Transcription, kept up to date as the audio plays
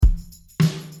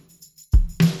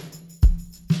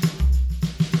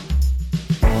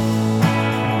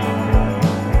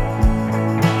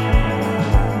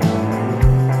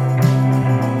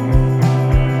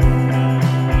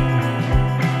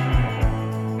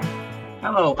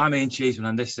Hello, I'm Ian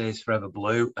Cheeseman, and this is Forever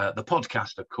Blue, the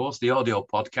podcast, of course, the audio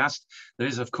podcast. There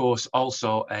is, of course,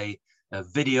 also a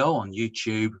video on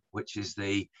YouTube, which is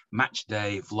the match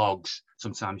day vlogs.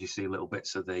 Sometimes you see little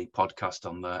bits of the podcast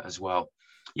on there as well.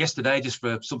 Yesterday, just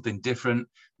for something different,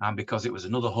 and because it was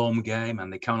another home game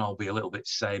and they can all be a little bit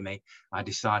samey, I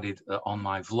decided that on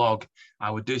my vlog, I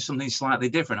would do something slightly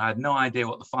different. I had no idea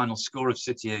what the final score of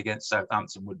City against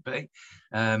Southampton would be,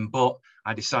 but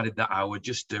I decided that I would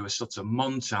just do a sort of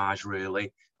montage,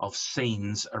 really, of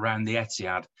scenes around the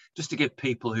Etihad, just to give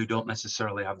people who don't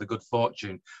necessarily have the good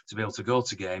fortune to be able to go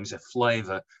to games a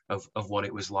flavour of what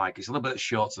it was like. It's a little bit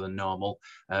shorter than normal,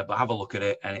 but have a look at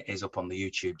it, and it is up on the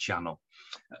YouTube channel.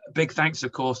 Big thanks,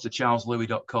 of course, to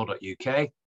charleslouis.co.uk,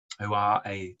 who are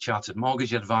a chartered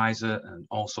mortgage advisor and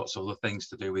all sorts of other things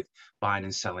to do with buying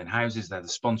and selling houses. They're the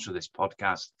sponsor of this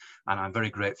podcast, and I'm very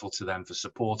grateful to them for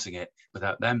supporting it.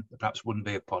 Without them, there perhaps wouldn't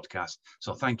be a podcast.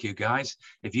 So thank you, guys.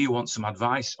 If you want some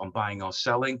advice on buying or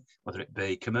selling, whether it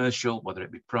be commercial, whether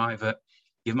it be private,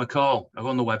 give them a call. Go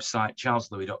on the website,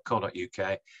 charleslouis.co.uk.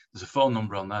 There's a phone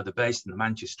number on there. They're based in the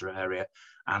Manchester area,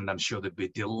 and I'm sure they'd be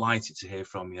delighted to hear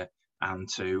from you and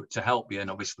to help you. And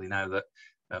obviously now that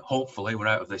hopefully we're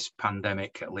out of this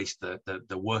pandemic, at least the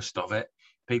worst of it,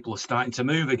 people are starting to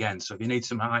move again. So if you need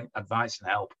some advice and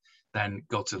help, then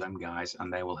go to them guys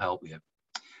and they will help you.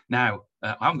 Now,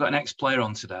 I haven't got an ex-player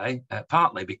on today,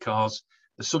 partly because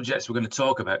the subjects we're going to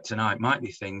talk about tonight might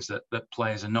be things that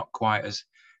players are not quite as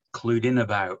clued in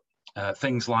about.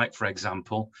 Things like, for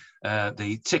example,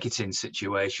 the ticketing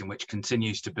situation, which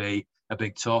continues to be a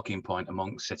big talking point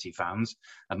among City fans.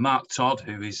 And Mark Todd,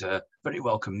 who is a very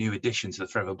welcome new addition to the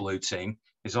Forever Blue team,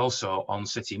 is also on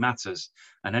City Matters.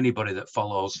 And anybody that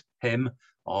follows him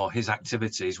or his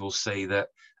activities will see that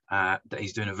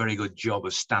he's doing a very good job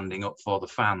of standing up for the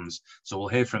fans. So we'll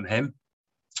hear from him.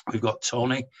 We've got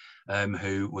Tony,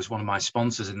 who was one of my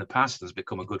sponsors in the past, has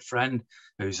become a good friend,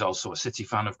 who's also a City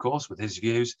fan, of course, with his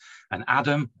views. And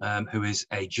Adam, who is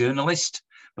a journalist,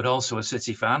 but also a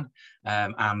City fan,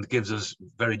 and gives us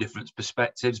very different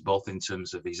perspectives, both in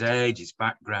terms of his age, his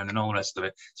background, and all the rest of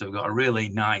it. So we've got a really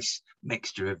nice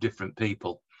mixture of different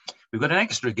people. We've got an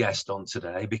extra guest on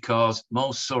today because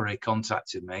Mo Surrey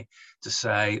contacted me to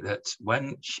say that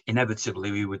when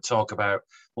inevitably we would talk about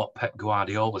what Pep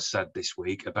Guardiola said this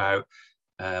week about,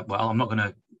 well, I'm not going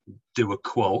to do a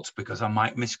quote because I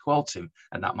might misquote him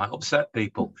and that might upset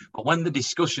people. But when the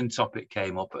discussion topic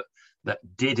came up, that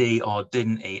did he or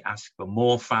didn't he ask for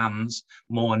more fans,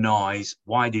 more noise?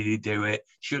 Why did he do it?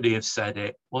 Should he have said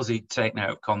it? Was he taken out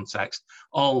of context?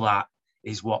 All that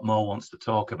is what Mo wants to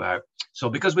talk about. So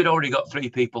because we'd already got 3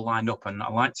 people lined up, and I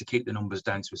like to keep the numbers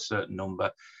down to a certain number,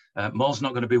 Mo's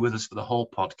not going to be with us for the whole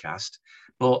podcast,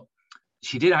 but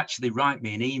she did actually write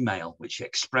me an email which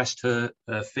expressed her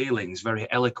feelings very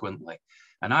eloquently.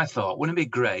 And I thought, wouldn't it be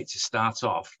great to start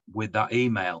off with that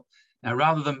email? Now,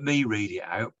 rather than me read it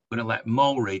out, I'm going to let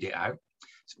Mo read it out.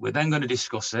 So we're then going to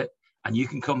discuss it, and you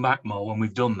can come back, Mo, when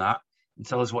we've done that and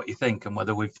tell us what you think and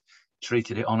whether we've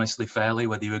treated it honestly, fairly,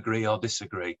 whether you agree or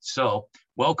disagree. So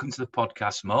welcome to the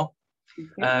podcast, Mo.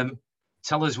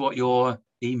 Tell us what your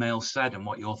email said and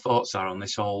what your thoughts are on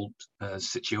this whole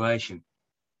situation.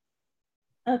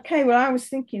 Okay, well, I was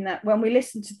thinking that when we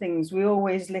listen to things, we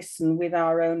always listen with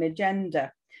our own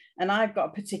agenda. And I've got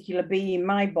a particular bee in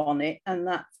my bonnet, and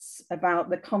that's about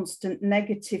the constant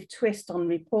negative twist on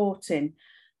reporting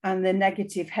and the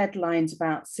negative headlines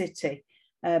about City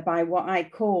by what I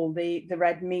call the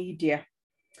red media.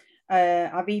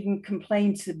 I've even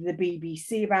complained to the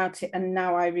BBC about it, and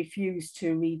now I refuse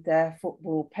to read their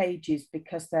football pages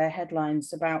because their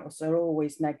headlines about us are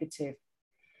always negative.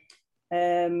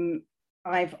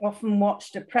 I've often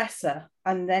watched a presser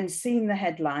and then seen the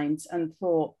headlines and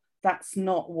thought, that's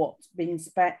not what's been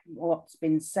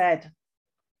said.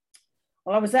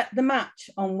 Well, I was at the match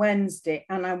on Wednesday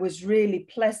and I was really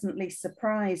pleasantly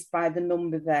surprised by the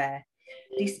number there,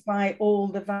 despite all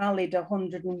the valid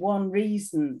 101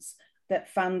 reasons that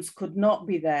fans could not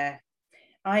be there.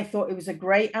 I thought it was a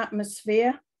great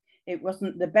atmosphere. It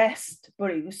wasn't the best,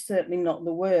 but it was certainly not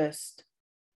the worst.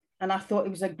 And I thought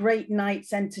it was a great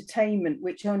night's entertainment,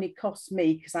 which only cost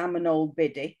me, because I'm an old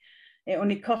biddy, it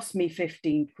only cost me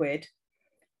 15 quid.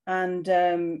 And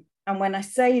when I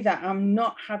say that, I'm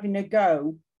not having a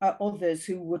go at others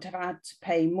who would have had to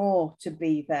pay more to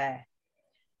be there.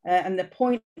 And the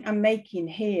point I'm making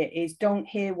here is don't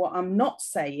hear what I'm not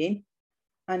saying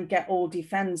and get all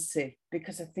defensive,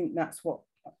 because I think that's what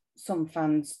some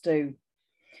fans do.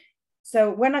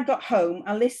 So when I got home,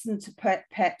 I listened to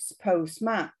Pep's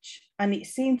post-match, and it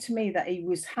seemed to me that he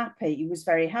was happy. He was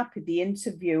very happy. The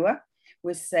interviewer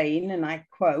was saying, and I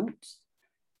quote,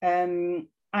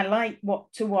 I like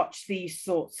to watch these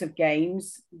sorts of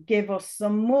games. Give us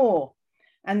some more.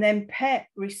 And then Pep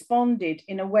responded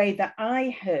in a way that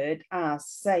I heard as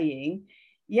saying,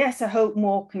 yes, I hope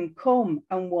more can come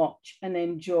and watch and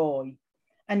enjoy.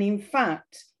 And in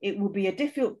fact, it will be a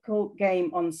difficult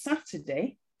game on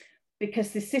Saturday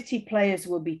because the City players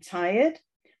will be tired,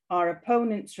 our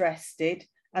opponents rested,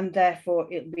 and therefore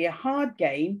it'll be a hard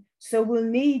game. So we'll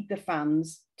need the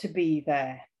fans to be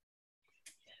there.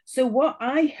 So what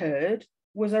I heard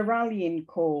was a rallying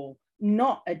call,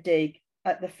 not a dig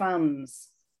at the fans.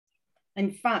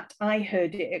 In fact, I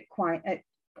heard it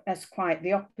as quite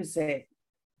the opposite.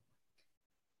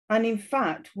 And in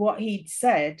fact, what he'd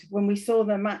said, when we saw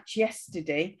the match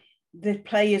yesterday, the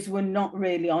players were not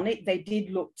really on it. They did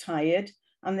look tired,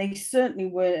 and they certainly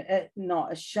were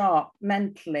not as sharp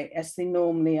mentally as they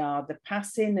normally are. The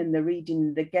passing and the reading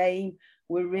of the game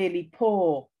were really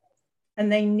poor, and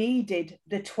they needed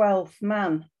the 12th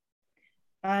man.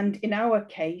 And in our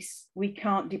case, we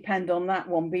can't depend on that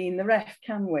one being the ref,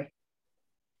 can we?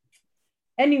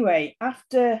 Anyway,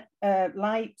 after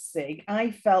Leipzig, I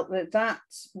felt that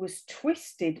was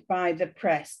twisted by the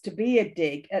press to be a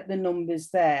dig at the numbers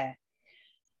there.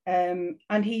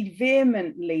 And he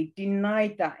vehemently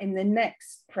denied that in the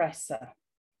next presser,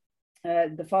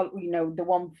 the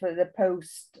one for the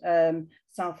post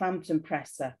Southampton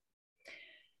presser.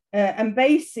 And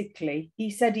basically,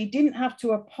 he said he didn't have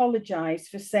to apologise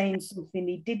for saying something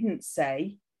he didn't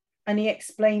say, and he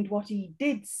explained what he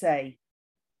did say.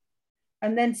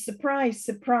 And then, surprise,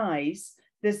 surprise,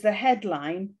 there's the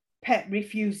headline, Pep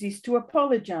refuses to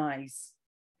apologise.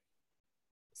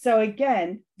 So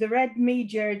again, the red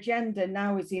media agenda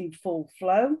now is in full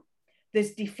flow.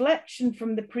 There's deflection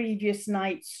from the previous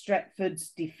night's Stretford's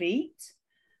defeat.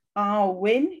 Our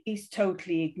win is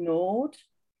totally ignored.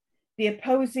 The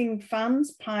opposing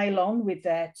fans pile on with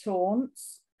their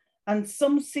taunts, and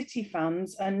some City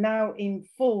fans are now in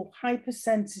full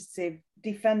hypersensitive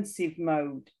defensive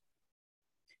mode.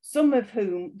 Some of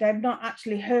whom they've not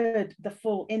actually heard the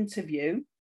full interview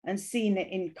and seen it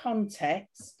in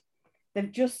context.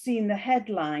 They've just seen the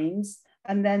headlines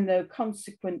and then the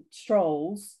consequent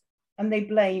trolls, and they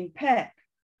blame Pep,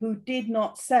 who did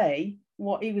not say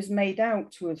what he was made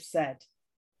out to have said.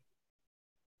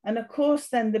 And of course,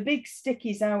 then the big stick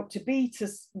is out to beat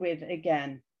us with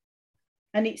again.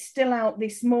 And it's still out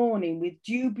this morning with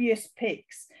dubious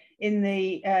pics in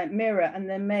the Mirror and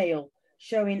the Mail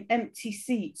showing empty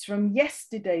seats from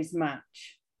yesterday's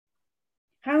match.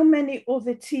 How many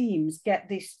other teams get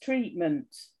this treatment?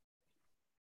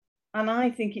 And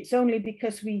I think it's only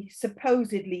because we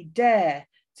supposedly dare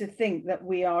to think that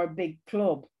we are a big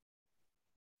club.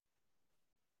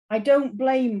 I don't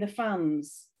blame the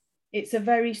fans. It's a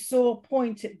very sore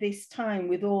point at this time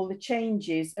with all the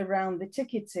changes around the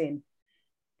ticketing.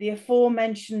 The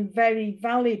aforementioned very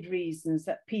valid reasons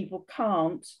that people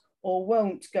can't or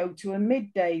won't go to a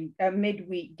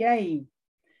midweek game.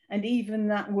 And even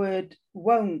that word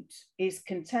won't is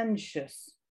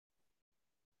contentious.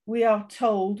 We are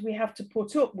told we have to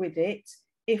put up with it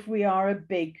if we are a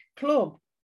big club.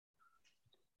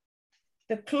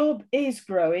 The club is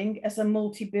growing as a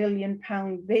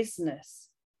multi-billion-pound business,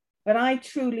 but I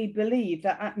truly believe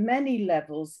that at many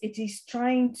levels, it is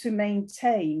trying to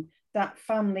maintain that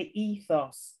family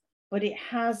ethos, but it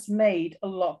has made a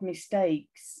lot of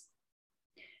mistakes.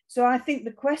 So I think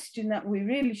the question that we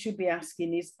really should be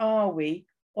asking is, are we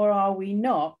or are we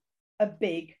not a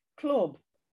big club?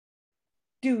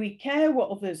 Do we care what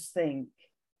others think,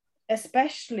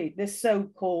 especially the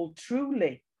so-called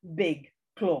truly big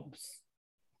clubs?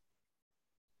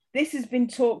 This has been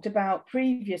talked about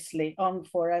previously on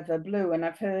Forever Blue, and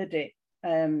I've heard it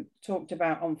talked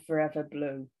about on Forever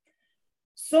Blue.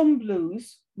 Some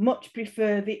Blues much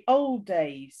prefer the old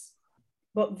days,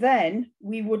 but then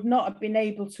we would not have been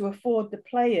able to afford the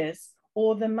players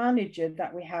or the manager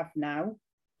that we have now,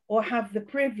 or have the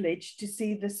privilege to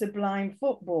see the sublime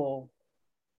football.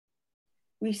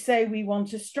 We say we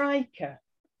want a striker,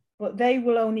 but they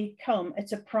will only come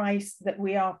at a price that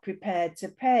we are prepared to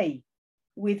pay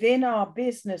within our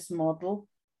business model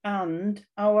and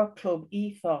our club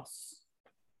ethos.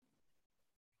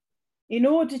 In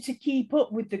order to keep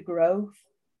up with the growth,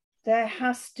 there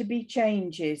has to be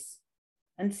changes,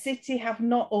 and City have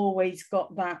not always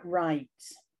got that right.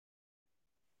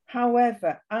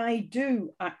 However, I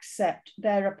do accept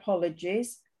their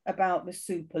apologies about the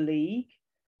Super League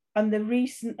and the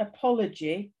recent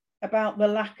apology about the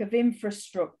lack of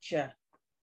infrastructure,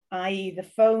 i.e. the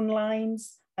phone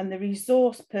lines and the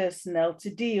resource personnel to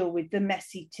deal with the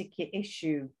messy ticket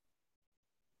issue.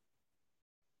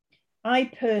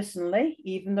 I personally,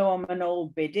 even though I'm an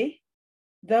old biddy,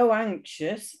 though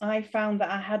anxious, I found that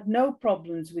I had no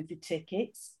problems with the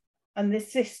tickets and the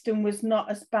system was not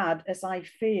as bad as I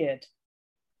feared.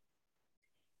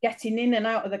 Getting in and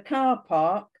out of the car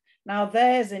park, now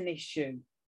there's an issue.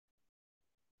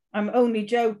 I'm only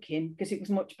joking because it was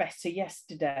much better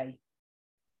yesterday.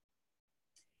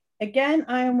 Again,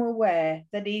 I am aware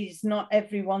that it is not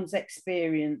everyone's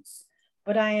experience,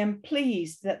 but I am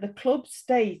pleased that the club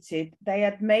stated they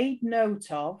had made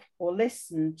note of or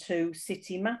listened to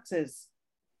City Matters.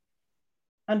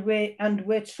 And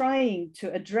we're trying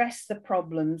to address the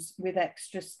problems with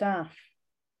extra staff.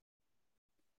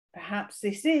 Perhaps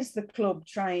this is the club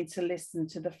trying to listen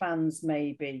to the fans,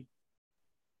 maybe.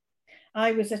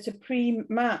 I was at a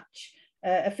pre-match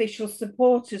official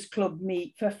supporters club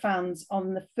meet for fans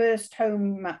on the first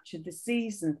home match of the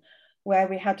season, where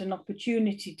we had an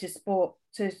opportunity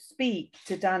to speak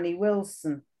to Danny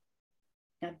Wilson.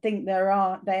 I think they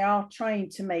are trying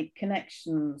to make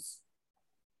connections.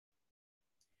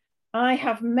 I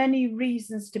have many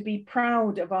reasons to be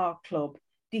proud of our club,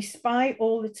 despite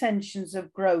all the tensions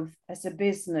of growth as a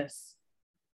business.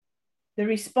 The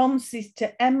responses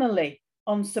to Emily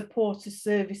on Supporter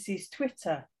Services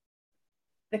Twitter,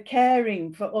 the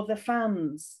caring for other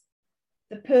fans,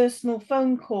 the personal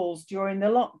phone calls during the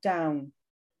lockdown,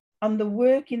 and the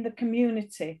work in the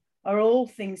community are all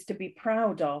things to be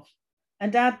proud of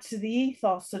and add to the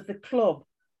ethos of the club,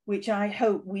 which I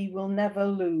hope we will never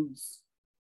lose.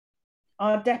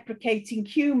 Our deprecating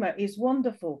humour is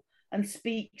wonderful and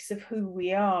speaks of who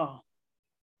we are.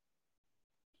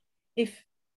 If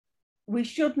we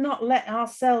should not let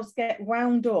ourselves get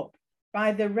wound up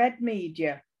by the red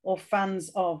media or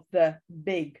fans of the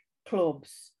big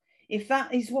clubs. If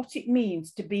that is what it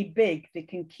means to be big, they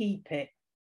can keep it.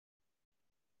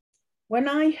 When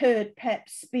I heard Pep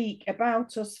speak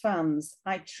about us fans,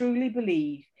 I truly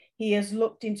believe he has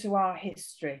looked into our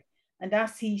history. And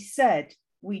as he said,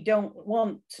 we don't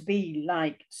want to be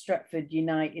like Stretford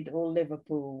United or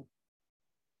Liverpool.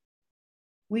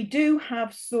 We do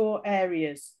have sore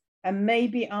areas and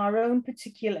maybe our own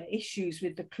particular issues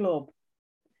with the club,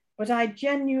 but I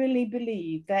genuinely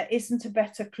believe there isn't a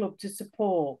better club to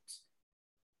support,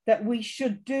 that we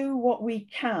should do what we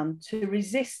can to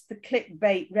resist the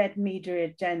clickbait red media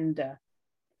agenda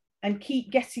and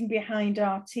keep getting behind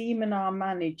our team and our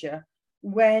manager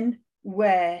when,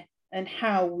 where, and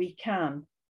how we can.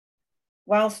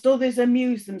 Whilst others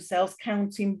amuse themselves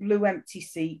counting blue empty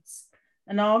seats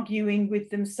and arguing with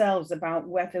themselves about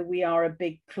whether we are a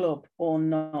big club or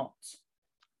not.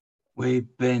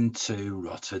 We've been to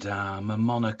Rotterdam and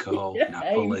Monaco,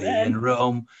 Napoli and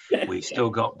Rome. We still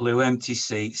got blue empty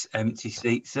seats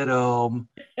at home.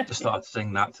 Just thought I'd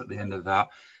sing that at the end of that.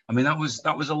 I mean, that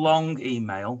was a long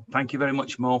email. Thank you very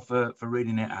much, Mo, for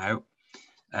reading it out.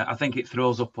 I think it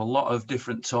throws up a lot of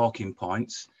different talking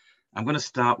points. I'm going to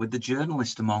start with the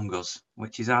journalist among us,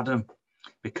 which is Adam,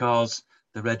 because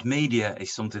the red media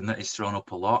is something that is thrown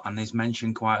up a lot and is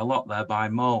mentioned quite a lot there by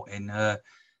Mo in her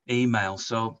email.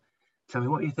 So tell me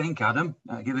what you think, Adam.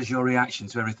 Give us your reaction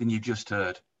to everything you've just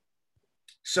heard.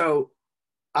 So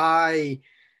I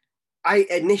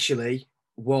initially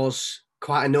was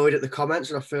quite annoyed at the comments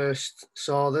when I first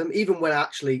saw them, even when I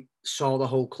actually saw the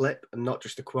whole clip and not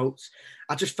just the quotes.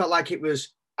 I just felt like it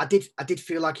was, I did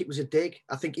feel like it was a dig.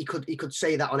 I think he could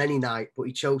say that on any night, but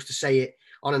he chose to say it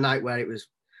on a night where it was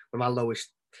my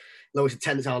lowest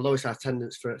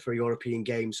attendance for a European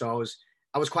game. So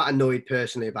I was quite annoyed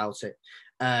personally about it.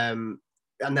 And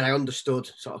then I understood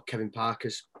sort of Kevin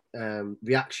Parker's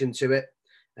reaction to it.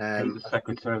 He's the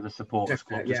secretary of the supporters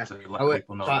club, just to let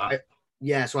people know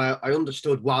that. So I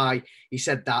understood why he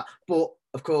said that. But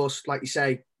of course, like you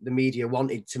say, the media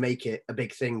wanted to make it a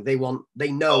big thing. They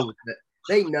know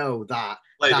that.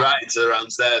 Played right into the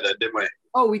rounds there, then, didn't we?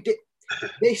 Oh, we did.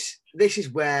 This is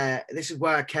where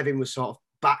Kevin was sort of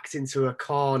backed into a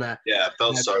corner. Yeah, I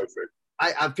felt sorry for him.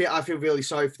 I feel really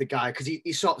sorry for the guy because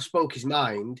he sort of spoke his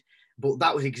mind, but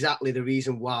that was exactly the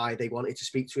reason why they wanted to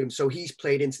speak to him. So he's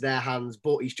played into their hands,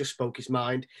 but he's just spoke his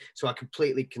mind. So I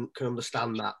completely can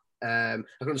understand that. I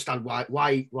can understand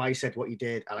why he said what he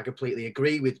did, and I completely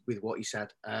agree with what he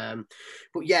said.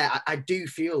 But yeah, I do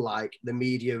feel like the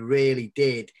media really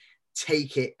did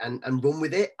take it and run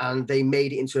with it, and they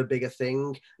made it into a bigger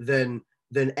thing than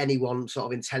anyone sort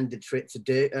of intended for it to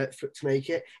do, to make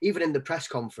it. Even in the press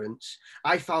conference,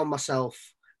 I found myself,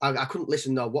 I couldn't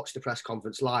listen or watch the press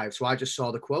conference live, so I just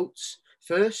saw the quotes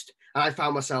first, and I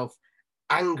found myself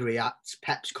angry at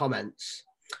Pep's comments,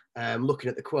 looking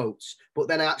at the quotes. But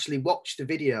then I actually watched the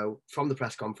video from the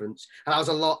press conference, and I was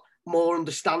a lot more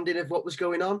understanding of what was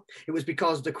going on. It was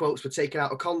because the quotes were taken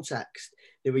out of context.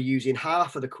 They were using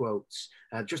half of the quotes,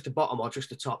 just the bottom or just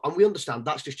the top. And we understand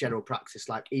that's just general practice.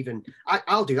 Like even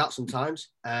I'll do that sometimes.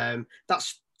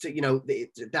 That's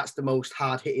the most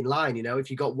hard hitting line.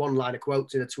 If you got one line of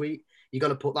quotes in a tweet, you're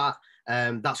going to put that.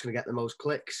 That's going to get the most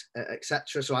clicks,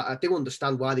 etc. So I do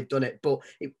understand why they've done it, but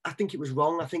I think it was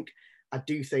wrong. I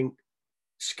do think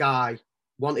Sky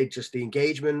wanted just the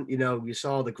engagement. You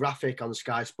saw the graphic on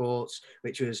Sky Sports,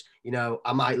 which was,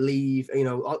 I might leave,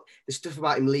 the stuff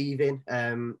about him leaving.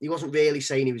 He wasn't really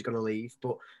saying he was going to leave,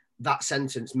 but that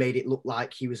sentence made it look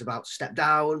like he was about to step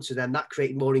down. So then that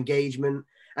created more engagement.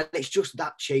 And it's just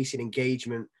that chasing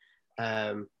engagement.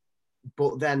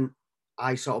 But then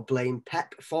I sort of blame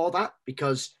Pep for that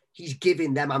because he's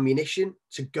giving them ammunition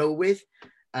to go with.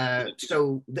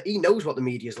 So that he knows what the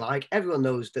media's like. Everyone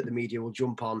knows that the media will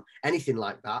jump on anything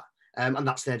like that, and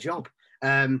that's their job.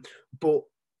 But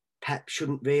Pep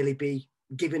shouldn't really be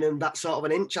giving them that sort of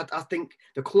an inch. I think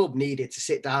the club needed to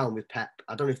sit down with Pep.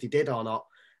 I don't know if they did or not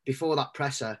before that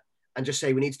presser and just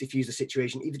say we need to diffuse the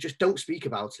situation. Either just don't speak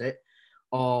about it,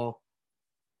 or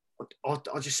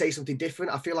just say something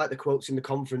different. I feel like the quotes in the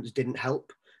conference didn't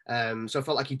help. So I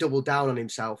felt like he doubled down on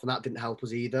himself, and that didn't help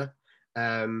us either.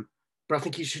 But I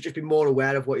think he should just be more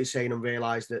aware of what he's saying and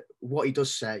realise that what he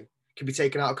does say can be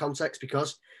taken out of context,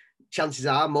 because chances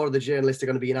are more of the journalists are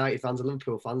going to be United fans and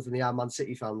Liverpool fans than they are Man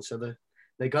City fans. So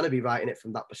they're going to be writing it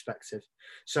from that perspective.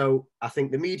 So I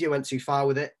think the media went too far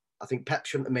with it. I think Pep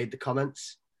shouldn't have made the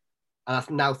comments. And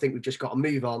I now think we've just got to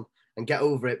move on and get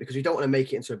over it, because we don't want to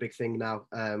make it into a big thing now,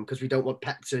 because we don't want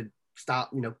Pep to start,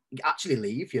 actually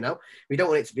leave, we don't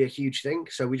want it to be a huge thing.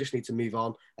 So we just need to move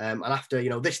on. And after,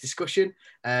 this discussion,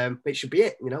 it should be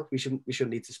it, we shouldn't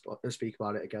need to speak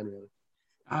about it again, really.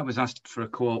 I was asked for a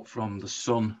quote from The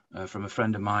Sun, from a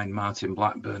friend of mine, Martin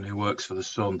Blackburn, who works for The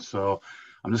Sun. So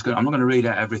I'm not going to read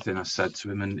out everything I said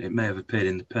to him, and it may have appeared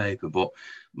in the paper, but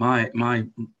my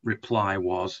reply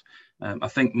was, I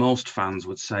think most fans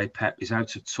would say Pep is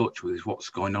out of touch with what's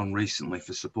going on recently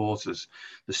for supporters.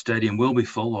 The stadium will be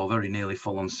full, or very nearly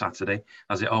full, on Saturday,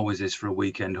 as it always is for a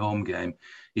weekend home game.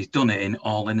 He's done it in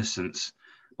all innocence,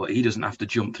 but he doesn't have to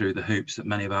jump through the hoops that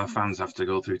many of our fans have to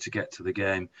go through to get to the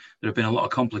game. There have been a lot of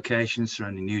complications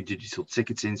surrounding the new digital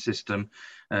ticketing system,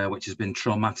 which has been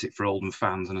traumatic for Oldham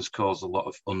fans and has caused a lot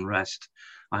of unrest.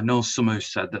 I know some who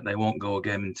said that they won't go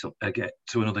get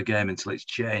to another game until it's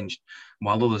changed,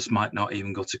 while others might not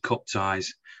even go to cup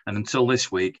ties. And until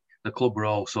this week, the club were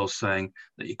also saying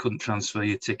that you couldn't transfer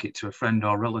your ticket to a friend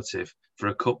or relative for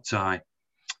a cup tie.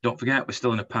 Don't forget, we're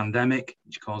still in a pandemic,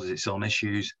 which causes its own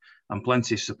issues, and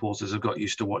plenty of supporters have got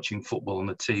used to watching football on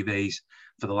the TVs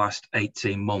for the last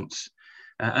 18 months.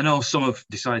 I know some have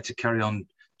decided to carry on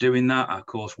doing that. Of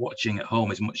course, watching at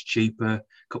home is much cheaper.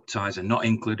 Cup ties are not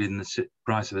included in the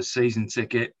price of a season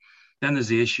ticket. Then there's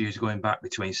the issues going back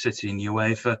between City and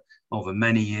UEFA over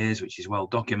many years, which is well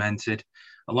documented.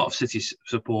 A lot of City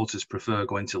supporters prefer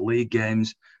going to league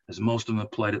games, as most of them are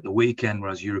played at the weekend,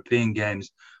 whereas European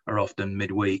games are often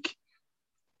midweek.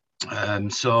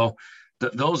 So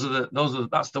that's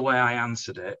the way I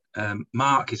answered it.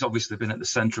 Mark has obviously been at the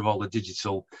centre of all the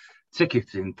digital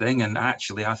ticketing thing, and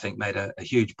actually I think made a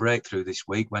huge breakthrough this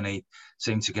week when he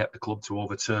seemed to get the club to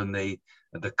overturn the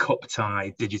cup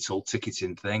tie digital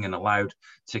ticketing thing and allowed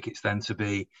tickets then to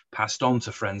be passed on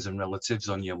to friends and relatives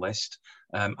on your list.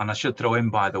 And I should throw in,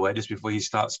 by the way, just before you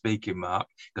start speaking, Mark,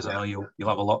 because I know you'll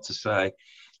have a lot to say,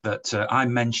 that I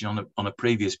mentioned on a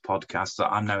previous podcast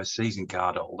that I'm now a season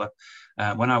card holder.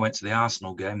 When I went to the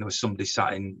Arsenal game, there was somebody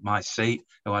sat in my seat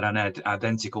who had an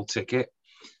identical ticket,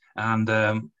 and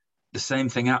the same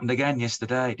thing happened again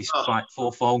yesterday, despite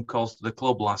 4 phone calls to the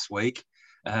club last week.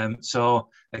 So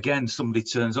again, somebody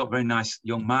turns up, very nice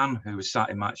young man who was sat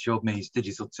in my, showed me his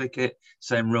digital ticket,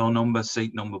 same row number,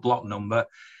 seat number, block number,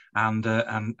 and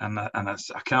I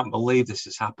can't believe this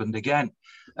has happened again.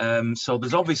 So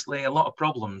there's obviously a lot of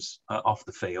problems off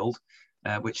the field,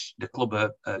 which the club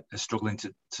are struggling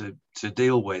to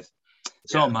deal with.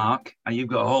 So Mark, and you've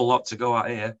got a whole lot to go at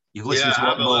here. You've listened to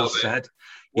what Mo said.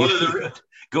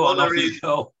 Go on, off you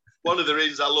go. One of the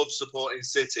reasons I love supporting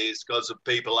City is because of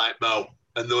people like Mo,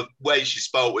 and the way she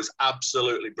spoke was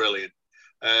absolutely brilliant.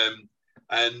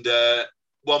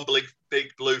 One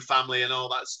big blue family and all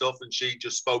that stuff, and she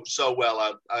just spoke so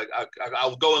well.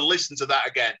 I'll go and listen to that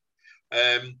again.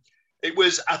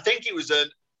 I think it was an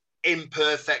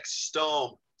imperfect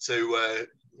storm to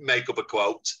make up a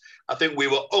quote. I think we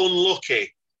were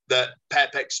unlucky that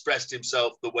Pep expressed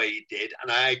himself the way he did, and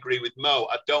I agree with Mo.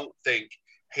 I don't think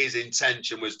his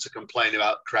intention was to complain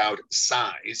about crowd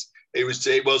size. It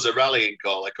was a rallying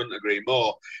call. I couldn't agree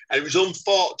more. And it was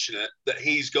unfortunate that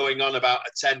he's going on about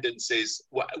attendances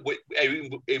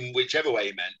in whichever way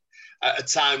he meant, at a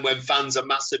time when fans are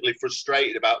massively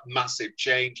frustrated about massive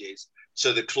changes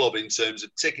to the club in terms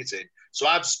of ticketing. So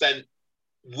I've spent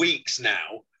weeks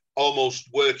now almost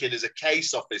working as a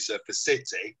case officer for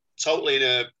City, totally in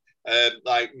a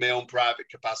like my own private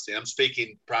capacity. I'm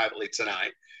speaking privately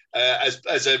tonight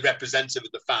as a representative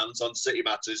of the fans on City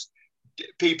Matters.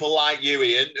 People like you,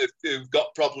 Ian, who've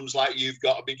got problems like you've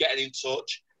got, have been getting in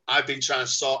touch. I've been trying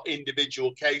to sort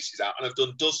individual cases out, and I've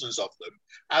done dozens of them,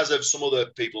 as have some other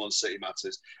people on City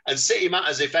Matters. And City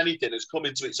Matters, if anything, has come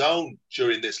into its own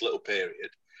during this little period.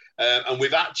 And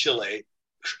we've actually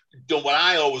done what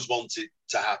I always wanted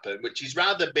to happen, which is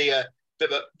rather than be a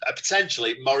bit of a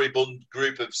potentially moribund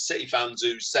group of City fans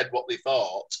who said what they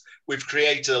thought, we've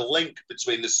created a link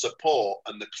between the support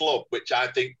and the club, which I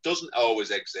think doesn't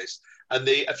always exist. And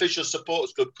the official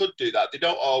supporters club could do that. They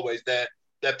don't always. They're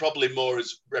probably more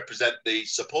as represent the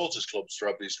supporters clubs for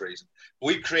obvious reasons.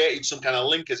 We've created some kind of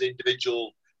link as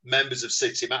individual members of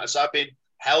City Matters. So I've been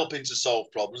helping to solve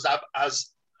problems, as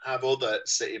have other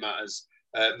City Matters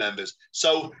members.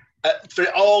 So for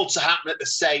it all to happen at the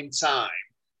same time,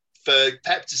 for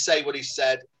Pep to say what he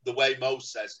said the way Mo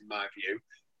says, in my view,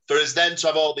 for us then to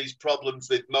have all these problems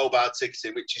with mobile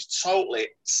ticketing, which is totally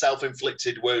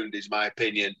self-inflicted wound, is my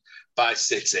opinion, by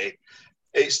City.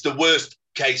 It's the worst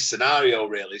case scenario,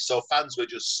 really. So fans were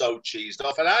just so cheesed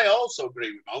off. And I also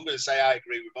agree with Mo. I'm going to say I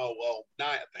agree with Mo all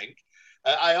night, I think.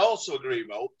 I also agree with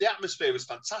Mo. The atmosphere was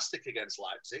fantastic against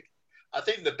Leipzig. I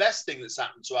think the best thing that's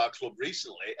happened to our club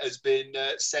recently has been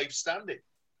safe standing.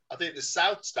 I think the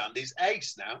South Stand is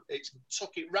ace now. It's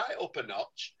took it right up a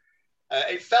notch.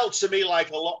 It felt to me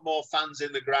like a lot more fans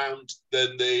in the ground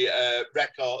than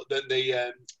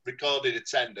the recorded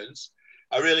attendance.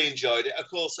 I really enjoyed it. Of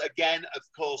course,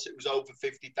 it was over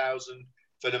 50,000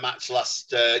 for the match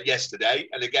yesterday.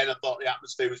 And again, I thought the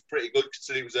atmosphere was pretty good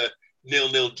considering it was a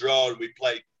 0-0 draw and we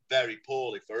played very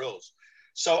poorly for us.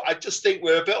 So I just think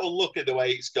we're a bit unlucky the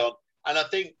way it's gone. And I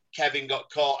think Kevin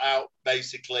got caught out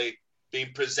basically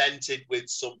being presented with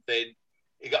something.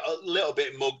 He got a little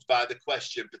bit mugged by the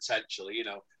question potentially.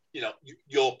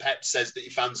 Your Pep says that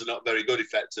your fans are not very good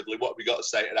effectively. What have we got to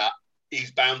say to that?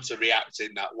 He's bound to react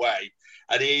in that way.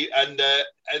 And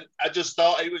I just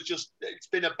thought it's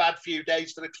been a bad few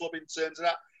days for the club in terms of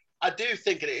that. I do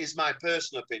think, and it is my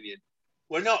personal opinion,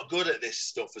 we're not good at this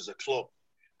stuff as a club.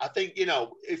 I think,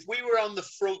 if we were on the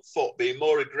front foot being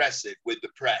more aggressive with the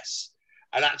press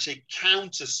and actually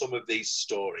counter some of these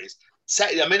stories,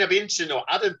 I'd be interested to know what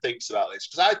Adam thinks about this,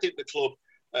 because I think the club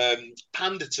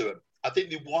pander to them. I think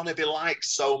they want to be liked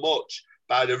so much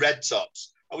by the Red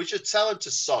Tops. And we should tell them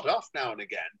to sod off now and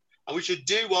again. And we should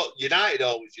do what United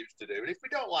always used to do. And if we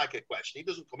don't like a question, he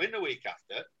doesn't come in the week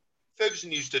after.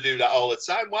 Ferguson used to do that all the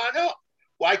time. Why not?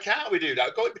 Why can't we do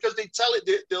that? Because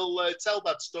they'll tell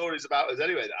bad stories about us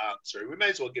anyway that aren't true. We may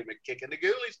as well give them a kick in the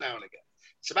goalies now and again.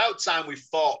 It's about time we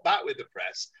fought back with the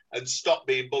press and stopped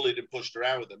being bullied and pushed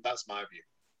around with them. That's my view.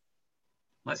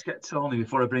 Let's get Tony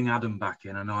before I bring Adam back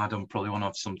in. I know Adam probably want to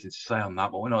have something to say on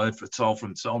that, but we're not heard at all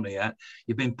from Tony yet.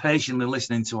 You've been patiently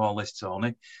listening to all this,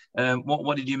 Tony.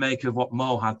 What did you make of what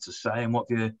Mo had to say, and what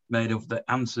have you made of the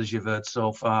answers you've heard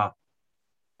so far?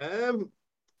 I'm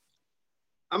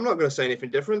not going to say anything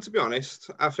different, to be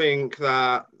honest. I think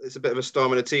that it's a bit of a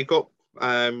storm in a teacup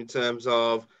in terms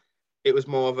of it was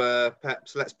more of a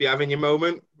Pep's let's be having your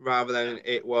moment rather than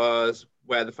it was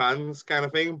where the fans kind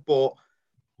of thing. But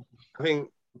I think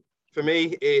for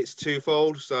me, it's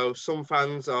twofold. So some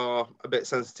fans are a bit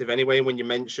sensitive anyway when you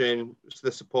mention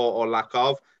the support or lack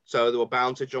of. So they were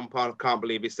bound to jump on, can't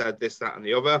believe he said this, that and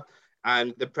the other.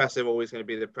 And the press are always going to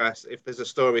be the press. If there's a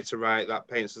story to write that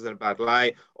paints us in a bad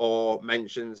light or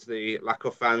mentions the lack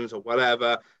of fans or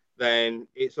whatever, then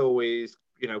it's always,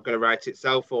 going to write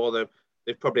itself for them.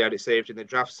 They've probably had it saved in the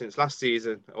draft since last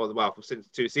season, since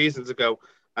 2 seasons ago,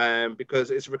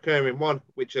 because it's a recurring one,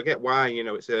 which I get why,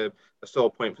 it's a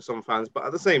sore point for some fans. But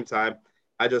at the same time,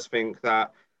 I just think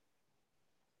that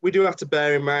we do have to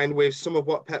bear in mind with some of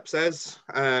what Pep says,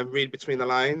 read between the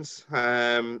lines.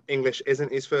 English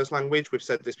isn't his first language. We've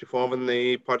said this before in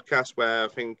the podcast where I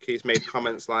think he's made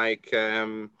comments like,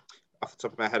 off the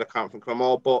top of my head, I can't think of them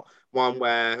all, but one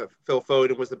where Phil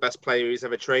Foden was the best player he's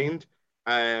ever trained.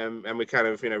 And we kind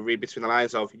of, read between the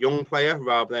lines of young player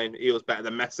rather than he was better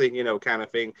than Messi, kind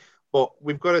of thing. But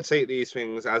we've got to take these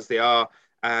things as they are.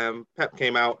 Pep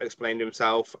came out, explained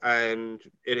himself, and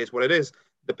it is what it is.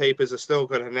 The papers are still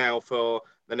going to now for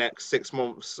the next 6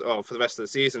 months or for the rest of the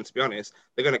season, to be honest,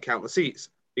 they're going to count the seats.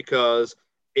 because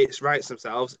it writes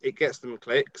themselves, it gets them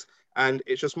clicks, and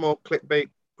it's just more clickbait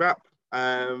crap.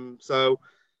 So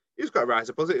you just got to rise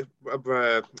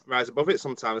above it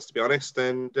sometimes, to be honest,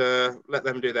 and let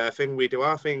them do their thing. We do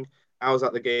our thing. I was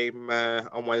at the game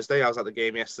on Wednesday. I was at the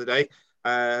game yesterday.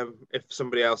 If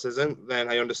somebody else isn't, then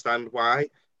I understand why.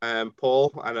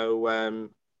 Paul, I know,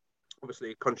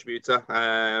 obviously contributor,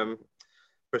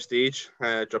 Prestige,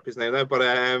 drop his name there, but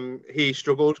he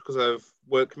struggled because of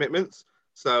work commitments.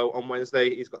 So on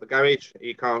Wednesday, he's got the garage.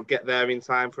 He can't get there in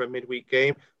time for a midweek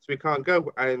game, so he can't go.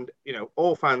 And, you know,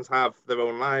 all fans have their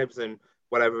own lives and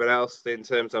whatever else in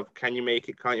terms of can you make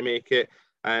it, can't you make it?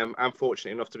 I'm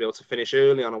fortunate enough to be able to finish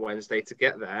early on a Wednesday to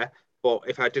get there. But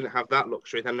if I didn't have that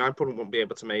luxury, then I probably wouldn't be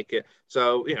able to make it.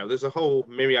 So, you know, there's a whole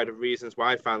myriad of reasons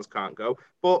why fans can't go.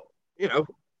 But, you know,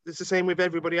 it's the same with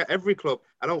everybody at every club.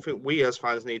 I don't think we as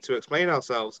fans need to explain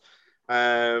ourselves.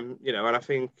 You know, and I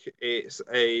think it's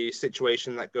a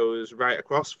situation that goes right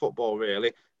across football,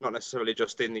 really, not necessarily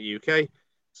just in the UK.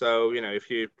 So, you know, if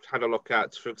you had a look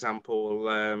at, for example,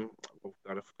 oh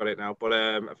God, I forgot it now, but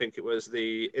I think it was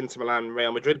the Inter Milan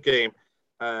Real Madrid game.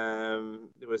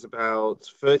 There was about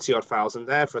 30 odd thousand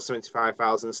there for a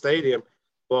 75,000 stadium.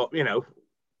 But, you know,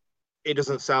 it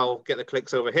doesn't get the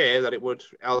clicks over here that it would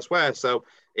elsewhere. So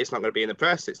it's not going to be in the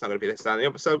press. It's not going to be this, that, and the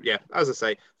other. So, yeah, as I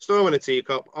say, storm in a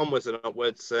teacup, onwards and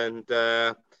upwards. And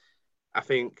I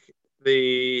think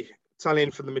the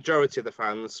tallying for the majority of the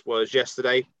fans was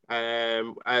yesterday,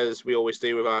 as we always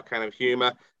do with our kind of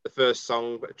humour. The first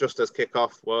song, just as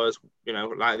kickoff, was, you know,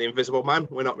 like the Invisible Man,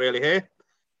 We're Not Really Here,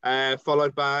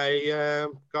 followed by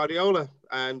Guardiola.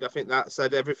 And I think that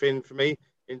said everything for me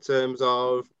in terms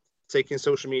of taking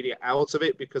social media out of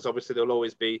it, because obviously there'll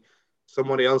always be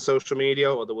somebody on social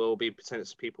media, or there will be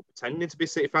people pretending to be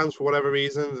City fans for whatever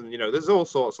reasons. And, you know, there's all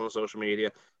sorts on social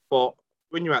media. But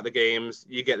when you're at the games,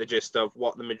 you get the gist of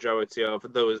what the majority of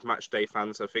those match day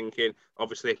fans are thinking.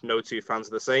 Obviously, no two fans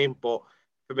are the same, but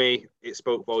for me, it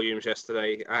spoke volumes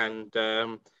yesterday. And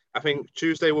I think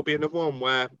Tuesday will be another one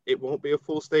where it won't be a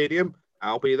full stadium.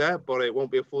 I'll be there, but it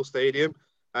won't be a full stadium.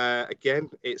 Again,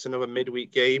 it's another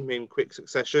midweek game in quick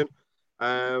succession.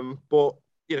 But,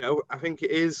 you know, I think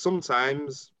it is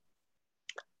sometimes,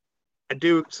 I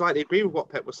do slightly agree with what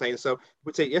Pep was saying. So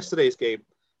we take yesterday's game.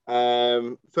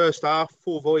 First half,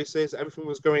 full voices, everything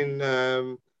was going,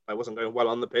 I wasn't going well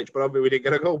on the pitch, but obviously we didn't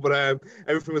get a goal, but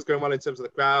everything was going well in terms of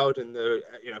the crowd and the,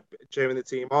 you know, cheering the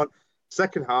team on.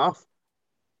 Second half,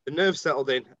 the nerves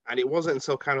settled in, and it wasn't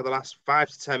until kind of the last 5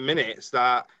 to 10 minutes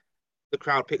that the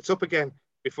crowd picked up again.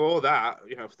 Before that,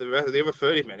 you know, for the other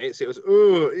 30 minutes, it was,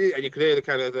 ooh, and you could hear the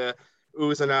kind of the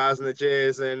oohs and ahs and the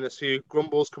jeers and a few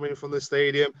grumbles coming from the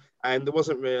stadium, and there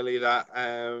wasn't really that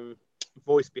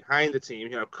voice behind the team,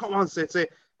 you know, come on City,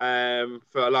 for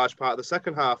a large part of the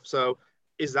second half. So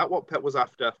is that what Pep was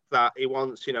after? That he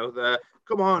wants, you know, the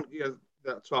come on, you know,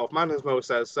 the 12 man, as Mo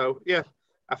says. So yeah,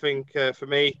 I think for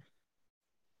me,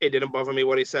 it didn't bother me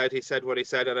what he said. He said what he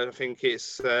said, and I think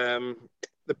it's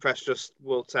the press just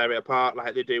will tear it apart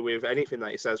like they do with anything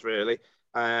that he says, really.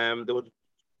 They will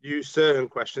use certain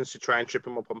questions to try and trip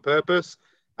him up on purpose,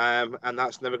 and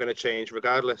that's never going to change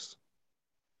regardless.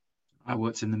 I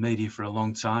worked in the media for a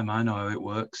long time. I know how it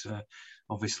works.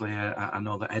 Obviously, I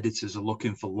know that editors are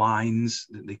looking for lines.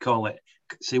 They call it,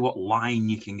 see what line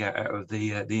you can get out of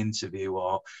the interview,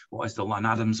 or what is the line.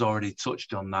 Adam's already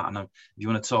touched on that. And if you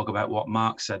want to talk about what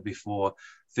Mark said before,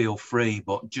 feel free.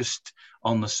 But just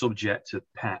on the subject of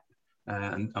Pep,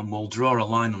 and we'll draw a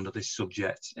line under this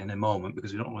subject in a moment,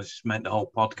 because we don't want to make the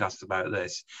whole podcast about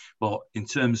this. But in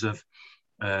terms of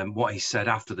what he said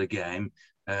after the game,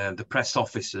 the press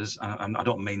officers, and I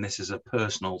don't mean this as a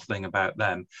personal thing about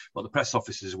them, but the press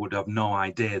officers would have no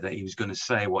idea that he was going to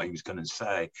say what he was going to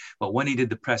say. But when he did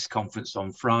the press conference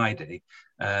on Friday,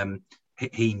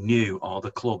 he knew, or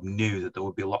the club knew, that there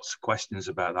would be lots of questions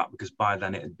about that, because by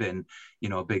then it had been, you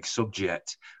know, a big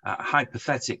subject.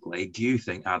 Hypothetically, do you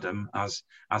think, Adam, as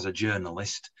a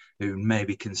journalist who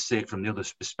maybe can see it from the other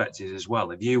perspectives as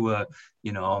well, if you were,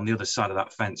 you know, on the other side of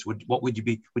that fence, would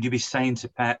you be saying to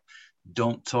Pep,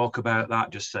 don't talk about that,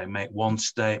 just say, make one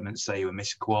statement, say you were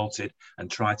misquoted,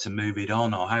 and try to move it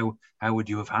on? Or how would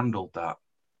you have handled that?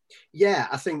 Yeah,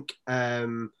 I think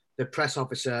the press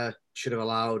officer should have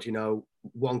allowed, you know,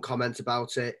 one comment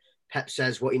about it. Pep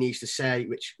says what he needs to say,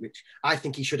 which I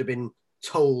think he should have been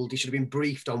told. He should have been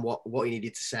briefed on what he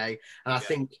needed to say. And I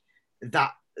think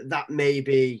that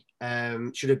maybe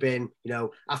should have been, you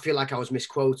know, I feel like I was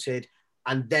misquoted,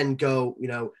 and then go, you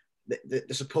know, the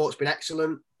support's been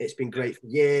excellent. It's been great for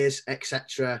years,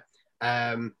 etc.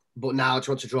 But now I just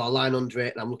want to draw a line under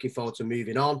it, and I'm looking forward to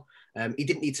moving on. He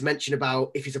didn't need to mention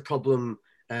about if he's a problem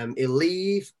he'll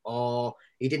leave, or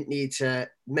he didn't need to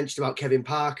mention about Kevin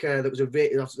Parker.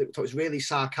 That was really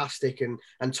sarcastic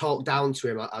and talked down to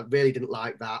him. I really didn't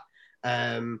like that.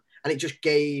 And it just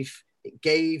gave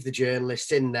the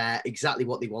journalists in there exactly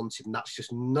what they wanted, and that's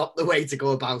just not the way to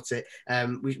go about it.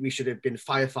 We should have been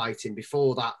firefighting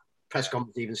before that press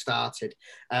conference even started.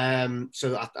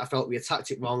 So I felt we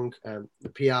attacked it wrong, the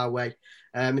PR way.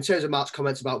 In terms of Mark's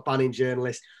comments about banning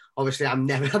journalists, obviously I'm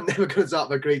never going to sort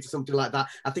of agree to something like that.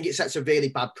 I think it sets a really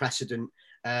bad precedent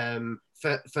for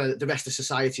the rest of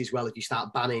society as well if you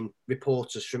start banning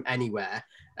reporters from anywhere,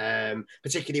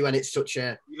 particularly when it's such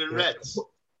a even Reds.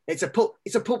 It's a public.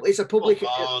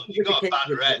 You got to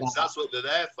ban Reds. That's what they're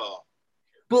there for.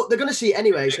 But they're going to see it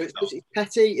anyway, so it's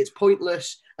petty, it's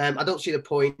pointless. I don't see the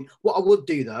point. What I would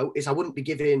do, though, is I wouldn't be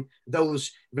giving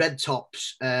those red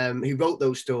tops who wrote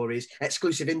those stories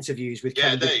exclusive interviews with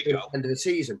Kevin at the end of the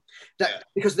season.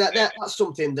 Because that's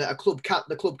something that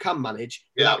the club can manage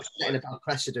without setting a bad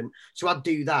precedent. So I'd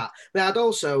do that. But I'd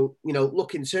also,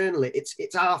 look internally.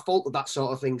 It's our fault that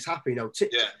sort of things happen.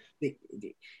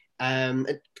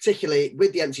 And particularly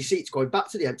with the empty seats, going back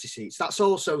to the empty seats, that's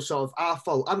also sort of our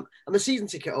fault. I'm a season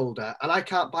ticket holder and I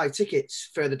can't buy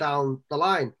tickets further down the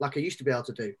line like I used to be able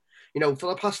to do. For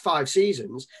the past 5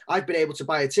 seasons, I've been able to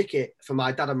buy a ticket for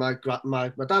my dad and my dad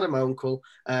and my uncle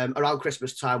around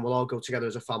Christmas time. We'll all go together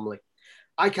as a family.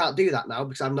 I can't do that now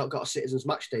because I've not got a Citizens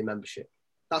Matchday membership.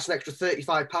 That's an extra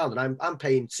 £35 and I'm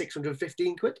paying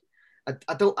 615 quid.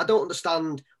 I don't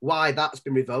understand why that's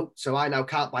been revoked. So I now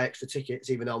can't buy extra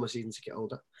tickets, even though I'm a season ticket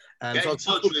holder. Get in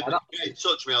touch with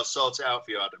me. I'll sort it out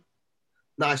for you, Adam.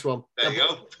 Nice one. There you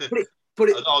go.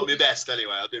 I'll do my best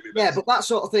anyway. I'll do my best. Yeah, but that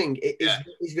sort of thing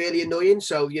is really annoying.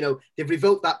 So they've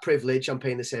revoked that privilege. I'm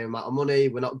paying the same amount of money.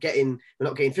 We're not getting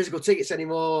physical tickets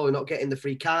anymore. We're not getting the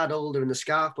free card holder and the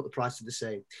scarf, but the price is the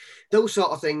same. Those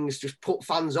sort of things just put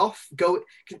fans off.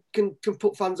 Can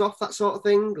put fans off, that sort of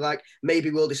thing. Like maybe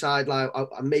we'll decide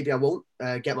maybe I won't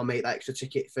get my mate that extra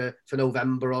ticket for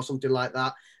November or something like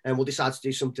that, and we'll decide to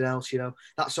do something else.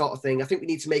 That sort of thing. I think we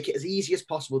need to make it as easy as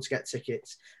possible to get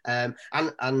tickets. And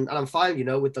I'm fine,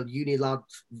 with the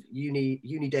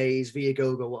uni days,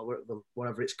 Viagogo,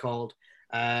 whatever it's called.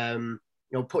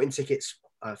 Putting tickets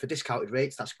for discounted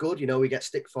rates. That's good. We get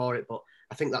stick for it, but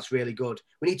I think that's really good.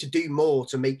 We need to do more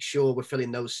to make sure we're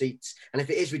filling those seats. And if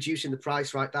it is reducing the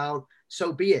price right down,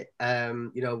 so be it.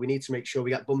 We need to make sure we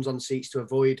get bums on seats to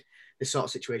avoid this sort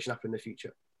of situation happening in the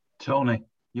future. Tony,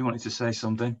 you wanted to say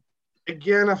something?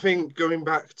 Again, I think going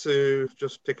back to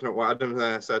just picking up what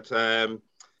Adam said,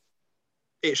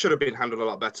 it should have been handled a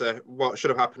lot better. What should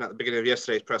have happened at the beginning of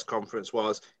yesterday's press conference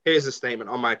was, here's a statement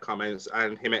on my comments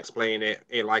and him explaining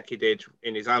it like he did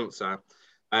in his answer.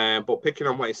 But picking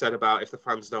on what he said about if the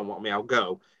fans don't want me, I'll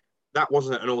go. That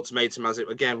wasn't an ultimatum as it,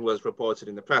 again, was reported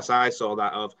in the press. I saw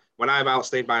that of when I've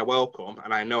outstayed my welcome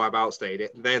and I know I've outstayed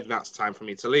it, then that's time for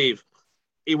me to leave.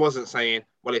 He wasn't saying,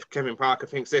 well, if Kevin Parker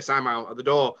thinks this, I'm out of the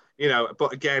door.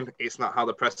 But again, it's not how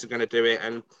the press are going to do it.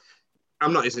 And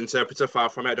I'm not his interpreter, far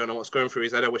from it. I don't know what's going through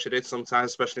his head. I wish I did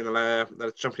sometimes, especially in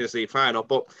the Champions League final.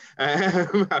 But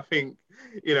I think,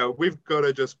 we've got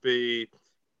to just be,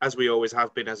 as we always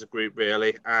have been as a group,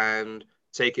 really, and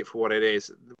take it for what it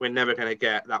is. We're never going to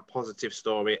get that positive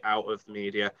story out of the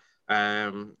media.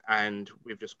 And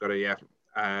we've just got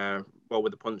to, roll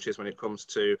with the punches when it comes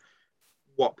to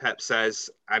what Pep says.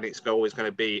 And it's always going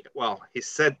to be, well, he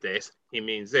said this, he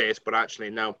means this, but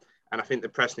actually, no. And I think the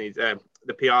press needs,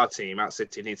 the PR team at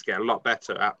City needs to get a lot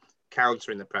better at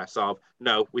countering the press of,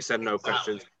 no, we said no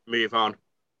questions, move on.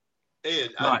 Ian,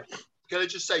 can I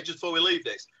just say, just before we leave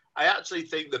this, I actually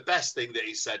think the best thing that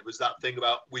he said was that thing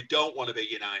about we don't want to be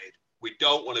United. We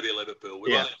don't want to be Liverpool.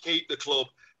 We want to keep the club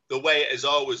the way it has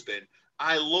always been.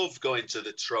 I love going to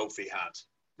the Trophy Hat,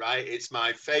 right? It's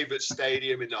my favourite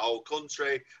stadium in the whole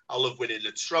country. I love winning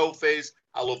the trophies.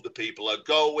 I love the people I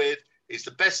go with. It's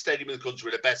the best stadium in the country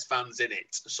with the best fans in it.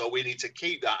 So we need to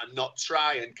keep that and not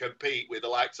try and compete with the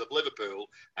likes of Liverpool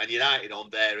and United on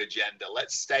their agenda.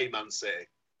 Let's stay Man City.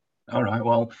 All right.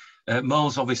 Well,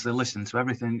 Mo's obviously listened to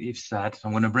everything you've said.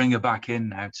 I'm going to bring her back in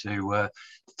now to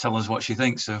tell us what she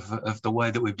thinks of the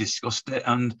way that we've discussed it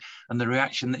and the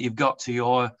reaction that you've got to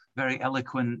your very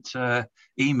eloquent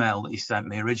email that you sent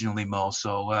me originally, Mo.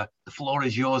 So the floor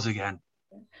is yours again.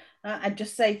 I'd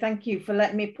just say thank you for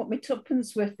letting me put my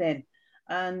tuppence within.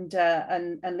 And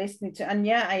listening to, and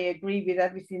I agree with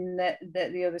everything that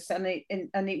the other said,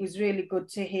 and it was really good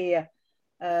to hear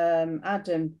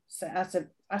Adam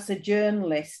as a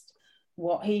journalist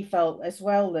what he felt as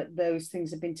well, that those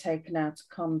things have been taken out of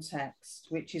context,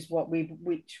 which is what we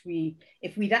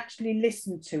if we'd actually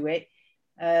listened to it,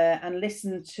 and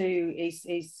listen to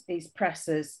his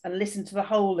pressers and listen to the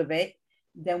whole of it,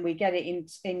 then we get it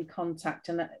in context,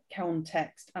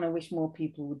 and I wish more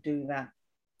people would do that.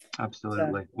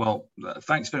 Absolutely. So, well,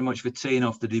 thanks very much for teeing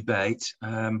off the debate.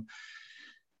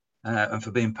 And for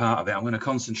being part of it. I'm going to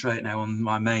concentrate now on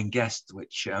my main guest,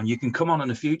 which you can come on in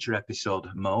a future episode,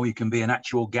 Mo. You can be an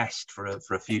actual guest for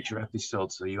a future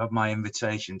episode, so you have my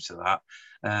invitation to that.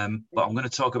 But I'm going to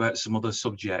talk about some other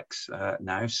subjects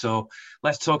now. So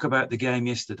let's talk about the game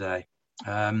yesterday.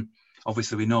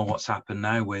 Obviously, we know what's happened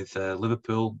now with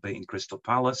Liverpool beating Crystal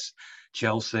Palace,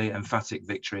 Chelsea, emphatic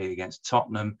victory against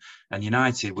Tottenham, and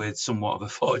United with somewhat of a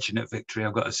fortunate victory,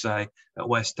 I've got to say, at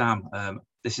West Ham.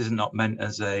 This is not meant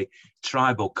as a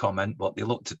tribal comment, but they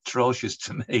looked atrocious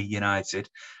to me, United.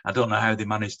 I don't know how they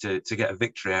managed to get a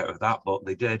victory out of that, but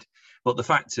they did. But the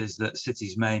fact is that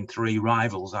City's main three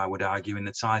rivals, I would argue, in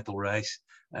the title race,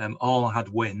 all had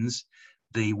wins.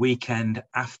 The weekend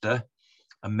after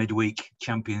a midweek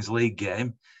Champions League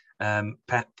game,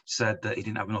 Pep said that he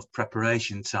didn't have enough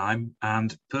preparation time.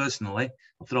 And personally,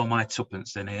 I'll throw my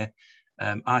tuppence in here.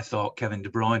 I thought Kevin De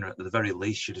Bruyne, at the very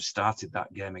least, should have started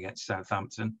that game against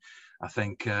Southampton. I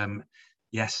think,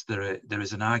 yes, there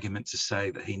is an argument to say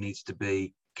that he needs to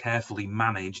be carefully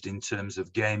managed in terms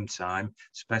of game time,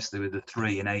 especially with the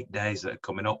 3 and 8 days that are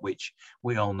coming up, which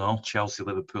we all know, Chelsea,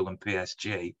 Liverpool and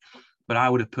PSG. But I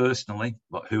would have personally,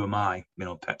 but who am I? You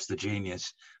know, Pep's the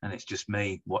genius, and it's just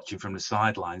me watching from the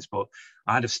sidelines. But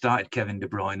I'd have started Kevin De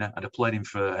Bruyne. I'd have played him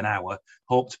for an hour,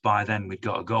 hoped by then we'd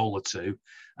got a goal or two,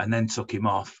 and then took him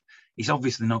off. He's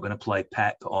obviously not going to play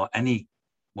Pep or any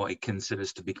what he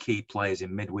considers to be key players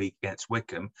in midweek against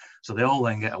Wickham. So they all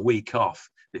then get a week off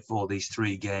before these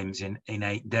 3 games in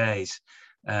 8 days.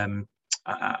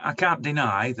 I can't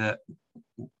deny that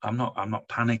I'm not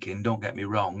panicking, don't get me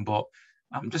wrong, but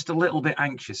I'm just a little bit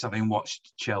anxious, having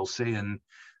watched Chelsea and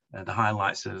the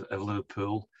highlights of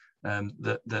Liverpool,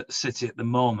 that City at the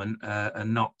moment are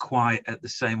not quite at the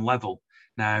same level.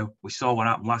 Now, we saw what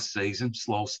happened last season,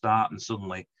 slow start, and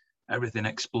suddenly everything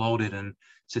exploded and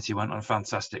City went on a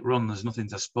fantastic run. There's nothing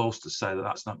supposed to say that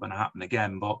that's not going to happen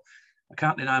again, but I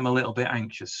can't deny I'm a little bit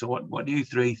anxious. So what do you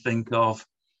three think of,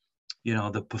 you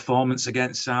know, the performance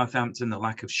against Southampton, the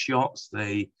lack of shots,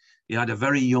 he had a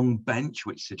very young bench,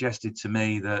 which suggested to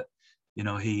me that, you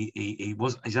know,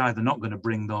 he's either not going to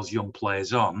bring those young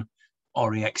players on,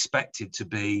 or he expected to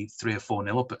be 3 or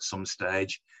 4-0 up at some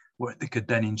stage, where they could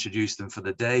then introduce them for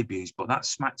the debuts. But that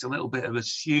smacked a little bit of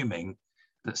assuming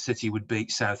that City would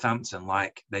beat Southampton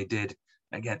like they did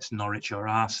against Norwich or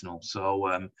Arsenal.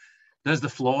 So there's the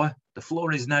floor. The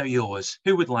floor is now yours.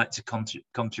 Who would like to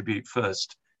contribute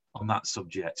first on that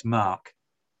subject? Mark.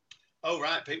 Oh,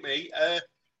 right, pick me.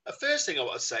 The first thing I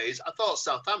want to say is I thought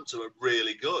Southampton were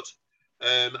really good.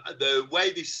 The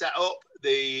way they set up,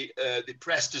 they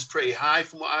pressed us pretty high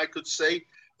from what I could see.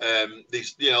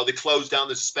 They closed down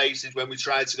the spaces when we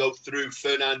tried to go through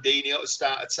Fernandinho to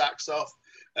start attacks off.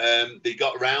 They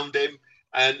got around him,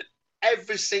 and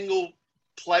every single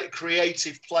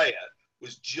creative player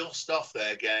was just off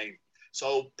their game.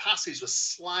 So passes were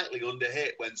slightly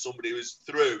underhit when somebody was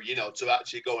through, you know, to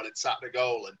actually go and attack the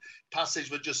goal. And passes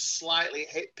were just slightly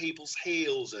hit people's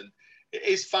heels. And it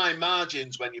is fine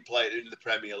margins when you play it in the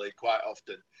Premier League quite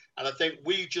often. And I think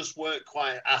we just weren't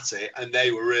quite at it, and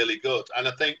they were really good. And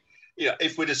I think, you know,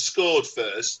 if we'd have scored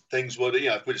first, things would, you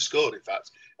know, if we'd have scored, in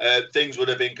fact, things would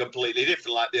have been completely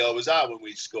different, like they always are when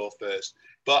we score first.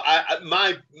 But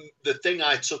the thing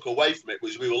I took away from it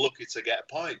was we were lucky to get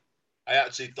a point. I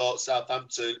actually thought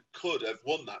Southampton could have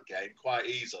won that game quite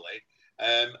easily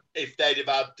if they'd have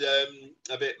had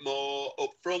a bit more up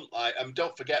front. Like,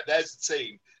 don't forget, there's a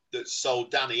team that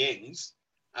sold Danny Ings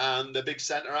and the big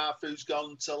centre half who's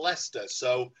gone to Leicester.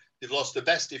 So they've lost the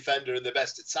best defender and the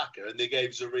best attacker, and they gave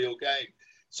us a real game.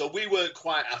 So we weren't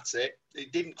quite at it.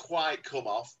 It didn't quite come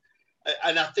off.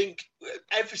 And I think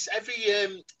every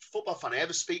football fan I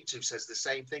ever speak to says the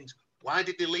same things. Why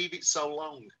did they leave it so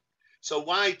long? So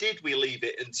why did we leave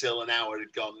it until an hour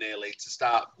had gone nearly to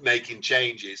start making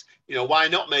changes? You know, why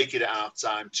not make it at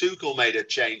half-time? Tuchel made a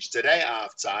change today at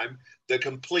half-time that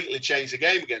completely changed the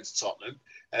game against Tottenham.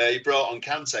 He brought on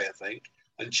Kante, I think,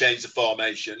 and changed the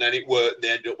formation. And it worked, and they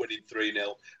ended up winning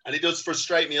 3-0. And it does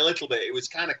frustrate me a little bit. It was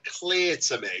kind of clear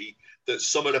to me that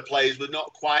some of the players were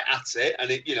not quite at it.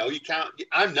 And,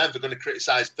 I'm never going to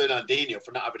criticise Fernandinho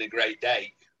for not having a great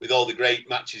day with all the great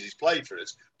matches he's played for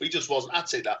us. But he just wasn't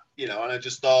at it, and I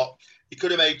just thought he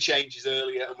could have made changes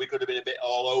earlier and we could have been a bit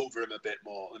all over him a bit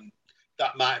more. And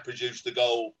that might have produced the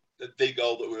goal that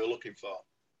we were looking for.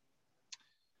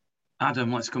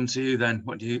 Adam, let's come to you then.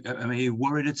 Are you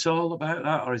worried at all about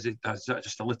that, or is that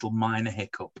just a little minor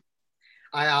hiccup?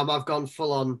 I am. I've gone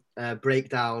full on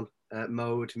breakdown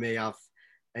mode.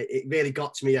 It really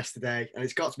got to me yesterday, and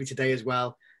it's got to me today as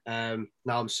well. Now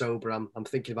I'm sober. I'm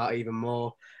thinking about it even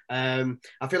more. I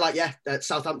feel like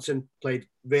Southampton played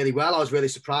really well. I was really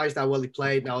surprised how well they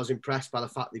played, and I was impressed by the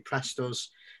fact they pressed us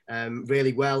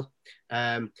really well.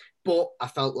 But I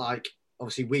felt like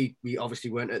obviously we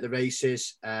obviously weren't at the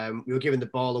races. We were giving the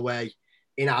ball away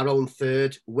in our own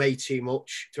third way too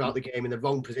much throughout the game in the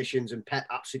wrong positions, and Pep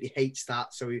absolutely hates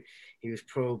that. So he was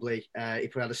probably had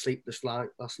a sleepless night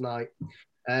last night.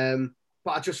 But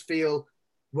I just feel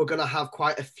we're going to have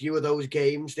quite a few of those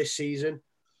games this season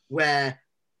where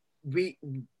we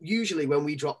usually, when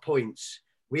we drop points,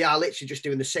 we are literally just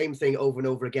doing the same thing over and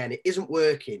over again. It isn't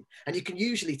working. And you can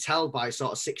usually tell by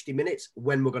sort of 60 minutes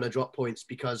when we're going to drop points,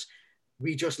 because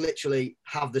we just literally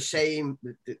have the same,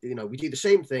 we do the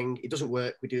same thing. It doesn't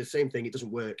work. We do the same thing. It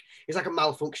doesn't work. It's like a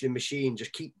malfunctioning machine.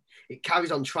 It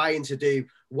carries on trying to do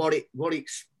what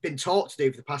it's been taught to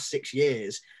do for the past 6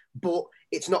 years, but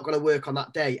it's not going to work on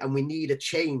that day. And we need a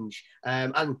change.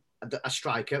 And a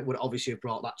striker would obviously have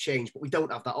brought that change, but we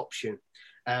don't have that option.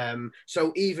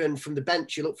 So even from the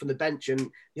bench, you look from the bench and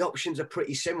the options are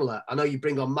pretty similar. I know you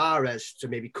bring on Mahrez to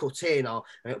maybe cut in or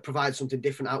provide something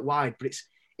different out wide, but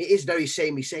it is very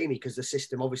samey because the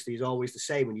system obviously is always the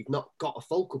same when you've not got a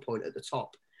focal point at the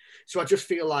top. So I just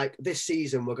feel like this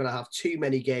season we're going to have too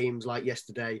many games like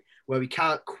yesterday where we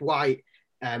can't quite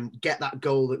get that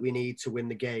goal that we need to win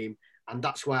the game. And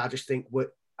that's why I just think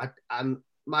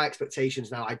my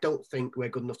expectations now, I don't think we're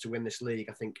good enough to win this league.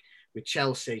 I think with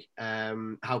Chelsea,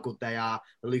 how good they are,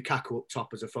 and Lukaku up top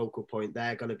as a focal point,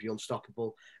 they're going to be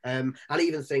unstoppable. And I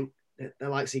even think the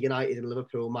likes of United and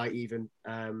Liverpool might even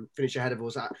finish ahead of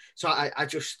us. So I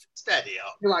just steady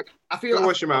up. I feel like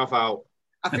wash your mouth out.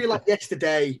 I feel like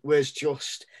yesterday was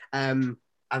just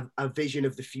a vision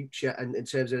of the future, and in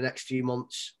terms of the next few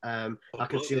months, I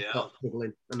can see us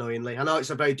struggling annoyingly. I know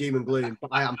it's a very doom and gloom, but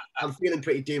I'm feeling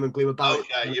pretty doom and gloom about it.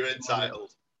 Okay, you're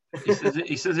entitled.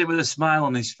 He says it with a smile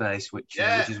on his face, which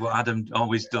is what Adam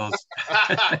always does.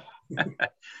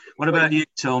 What about you,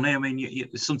 Tony? I mean,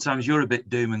 sometimes you're a bit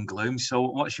doom and gloom. So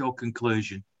what's your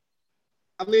conclusion?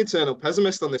 I'm the eternal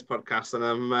pessimist on this podcast, and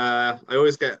I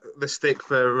always get the stick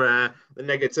for the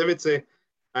negativity,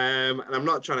 and I'm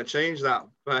not trying to change that.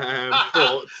 But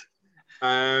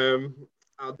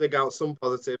I'll dig out some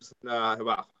positives. Well,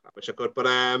 I wish I could, but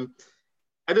I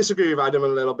disagree with Adam a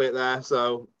little bit there.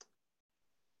 So,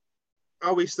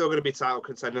 are we still going to be title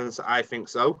contenders? I think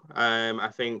so.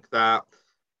 I think that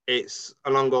it's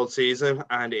a long old season,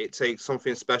 and it takes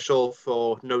something special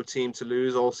for no team to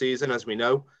lose all season, as we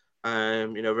know.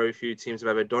 Very few teams have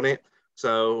ever done it.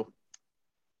 So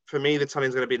for me, the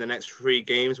telling's going to be the next 3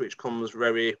 games, which comes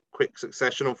very quick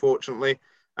succession, unfortunately,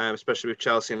 especially with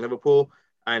Chelsea and Liverpool.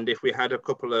 And if we had a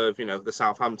couple of, the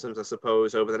Southamptons, I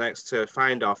suppose, over the next to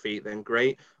find our feet, then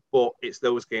great. But it's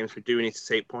those games we do need to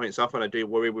take points off, and I do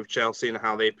worry with Chelsea and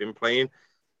how they've been playing.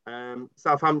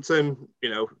 Southampton,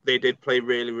 they did play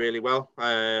really, really well.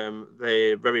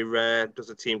 They very rare does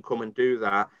a team come and do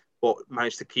that, but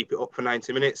managed to keep it up for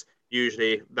 90 minutes.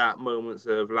 Usually that moments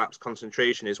of lapsed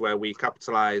concentration is where we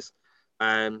capitalise.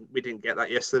 We didn't get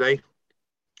that yesterday.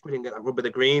 We didn't get that rub of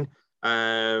the green.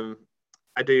 I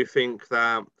do think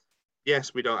that,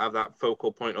 yes, we don't have that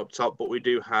focal point up top, but we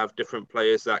do have different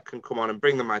players that can come on and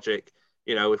bring the magic.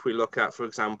 If we look at, for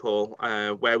example,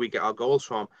 where we get our goals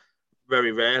from,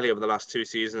 very rarely over the last 2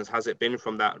 seasons has it been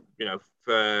from that,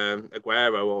 for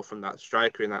Aguero or from that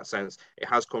striker in that sense. It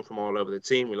has come from all over the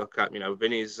team. We look at,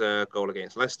 Vinny's goal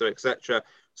against Leicester, etc.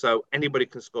 So anybody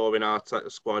can score in our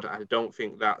squad. I don't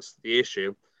think that's the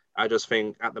issue. I just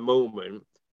think at the moment,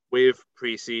 with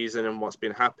pre-season and what's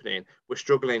been happening, we're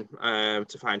struggling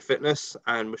to find fitness,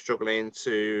 and we're struggling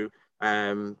to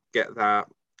get that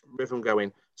rhythm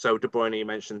going. So De Bruyne, you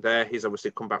mentioned there, he's obviously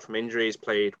come back from injury. He's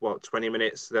played, 20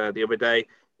 minutes the other day.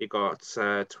 He got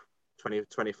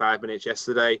 25 minutes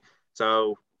yesterday.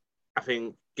 So I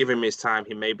think give him his time.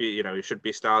 He maybe, he should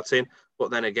be starting.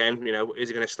 But then again, is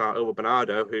he going to start over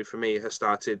Bernardo, who for me has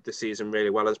started the season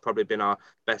really well, has probably been our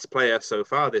best player so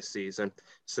far this season,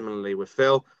 similarly with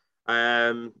Phil.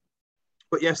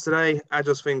 But yesterday, I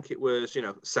just think it was,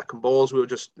 second balls we were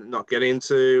just not getting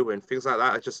into and things like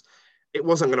that. It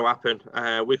wasn't going to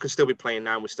happen. We could still be playing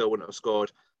now and we still wouldn't have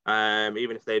scored.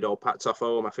 Even if they'd all packed off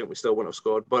home, I think we still wouldn't have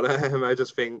scored. But I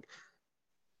just think,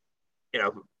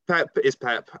 Pep is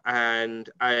Pep. And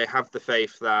I have the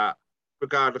faith that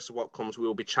regardless of what comes, we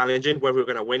will be challenging. Whether we're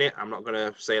going to win it, I'm not going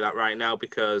to say that right now,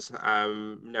 because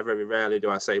never, very rarely do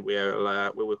I say we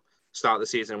will start the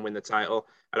season and win the title.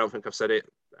 I don't think I've said it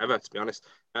ever, to be honest.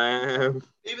 Even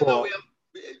though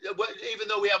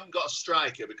we haven't got a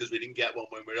striker because we didn't get one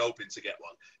when we were hoping to get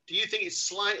one, do you think it's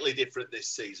slightly different this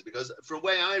season? Because from the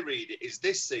way I read it, is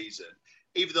this season,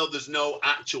 even though there's no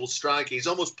actual striker, he's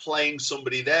almost playing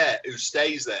somebody there who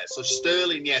stays there. So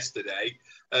Sterling yesterday,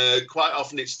 quite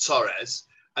often it's Torres,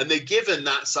 and they're given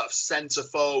that sort of centre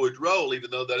forward role,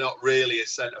 even though they're not really a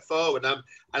centre forward. And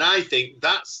I think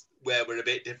that's where we're a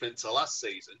bit different to last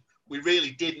season. We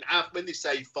really didn't have, when they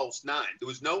say false nine, there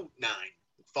was no nine,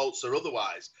 false or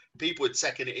otherwise. People were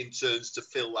taking it in turns to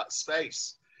fill that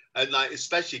space. And like,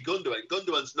 especially Gundogan.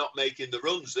 Gundogan's not making the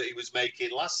runs that he was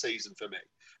making last season for me.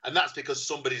 And that's because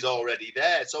somebody's already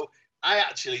there. So I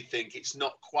actually think it's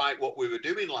not quite what we were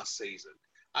doing last season.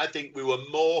 I think we were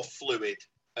more fluid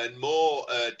and more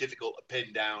difficult to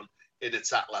pin down in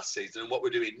attack last season. And what we're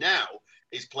doing now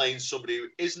is playing somebody who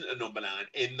isn't a number 9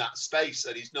 in that space.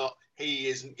 And he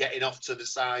isn't getting off to the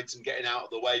sides and getting out of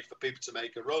the way for people to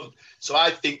make a run. So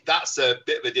I think that's a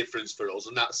bit of a difference for us.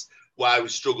 And that's why we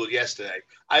struggled yesterday.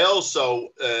 I also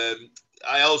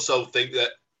think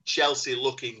that Chelsea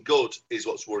looking good is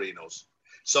what's worrying us.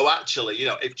 So actually,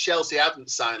 if Chelsea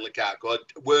hadn't signed Lukaku,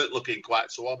 weren't looking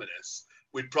quite so ominous,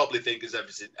 we'd probably think there's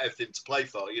everything to play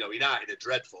for. United are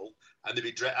dreadful, and they'd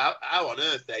be how on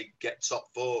earth they get top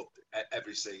 4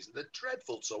 every season. They're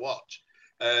dreadful to watch.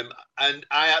 And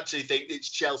I actually think it's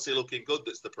Chelsea looking good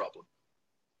that's the problem.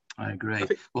 I agree.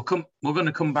 We're going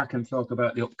to come back and talk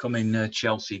about the upcoming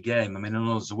Chelsea game. I mean, I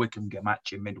know there's a Wickham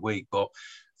match in midweek, but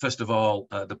first of all,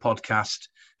 the podcast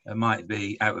might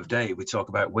be out of date. We talk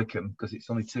about Wickham because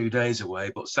it's only 2 days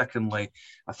away. But secondly,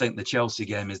 I think the Chelsea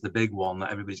game is the big one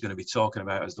that everybody's going to be talking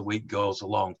about as the week goes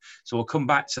along. So we'll come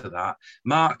back to that.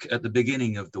 Mark, at the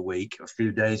beginning of the week, a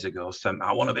few days ago, said,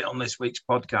 I want to be on this week's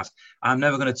podcast. I'm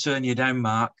never going to turn you down,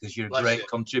 Mark, because you're a great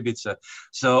contributor.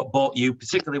 So, but you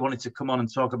particularly wanted to come on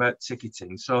and talk about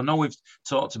ticketing. So I know we've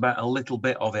talked about a little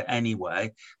bit of it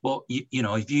anyway. But,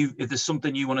 if there's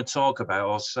something you want to talk about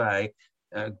or say,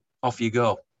 off you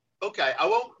go. Okay, I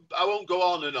won't go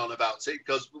on and on about it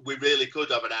because we really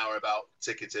could have an hour about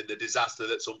ticketing, the disaster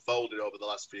that's unfolded over the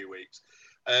last few weeks.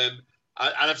 And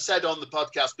I've said on the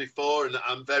podcast before, and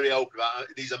I'm very open about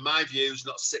it, these are my views,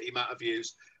 not City Matter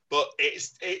views, but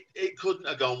it couldn't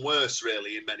have gone worse,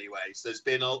 really, in many ways. There's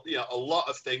been a lot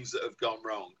of things that have gone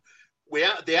wrong.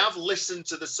 They have listened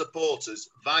to the supporters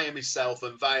via myself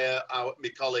and via my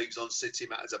colleagues on City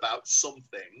Matters about some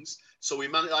things. So we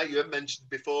managed, like you had mentioned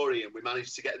before, Ian, we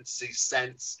managed to get them to see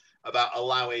sense about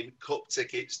allowing cup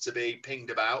tickets to be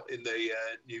pinged about in the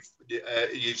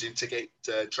using ticket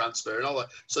transfer and all that.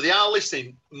 So they are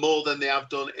listening more than they have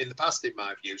done in the past, in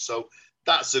my view. So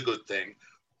that's a good thing.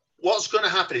 What's going to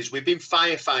happen is we've been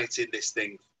firefighting this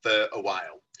thing for a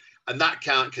while, and that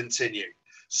can't continue.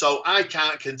 So I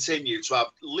can't continue to have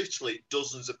literally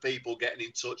dozens of people getting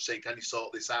in touch saying, can you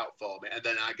sort this out for me? And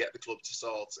then I get the club to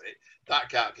sort it. That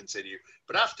can't continue.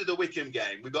 But after the Wickham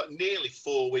game, we've got nearly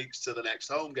 4 weeks to the next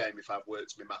home game, if I've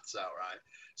worked my maths out right.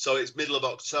 So it's middle of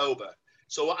October.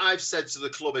 So what I've said to the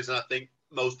club is, and I think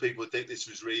most people would think this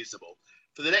was reasonable,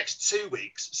 for the next 2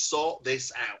 weeks, sort this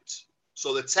out.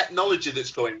 So the technology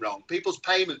that's going wrong, people's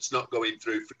payments not going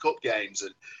through for cup games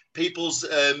and people's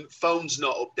phones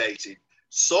not updating.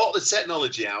 Sort the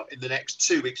technology out in the next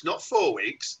 2 weeks, not 4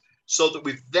 weeks, so that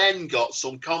we've then got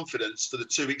some confidence for the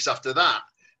 2 weeks after that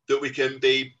we can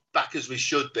be back as we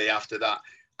should be after that.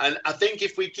 And I think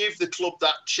if we give the club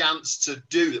that chance to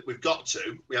do that, we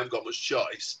haven't got much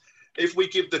choice. If we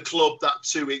give the club that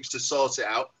 2 weeks to sort it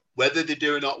out, whether they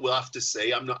do or not, we'll have to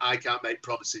see. I can't make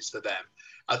promises for them.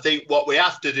 I think what we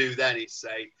have to do then is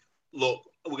say, look,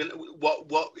 we're gonna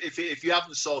if you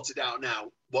haven't sorted out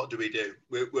now, what do we do?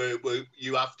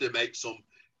 You have to make some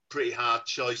pretty hard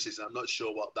choices. I'm not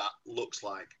sure what that looks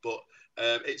like, but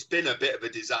it's been a bit of a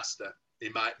disaster.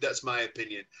 That's my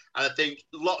opinion. And I think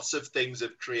lots of things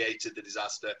have created the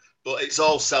disaster, but it's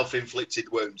all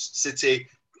self-inflicted wounds.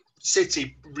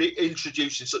 City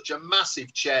introducing such a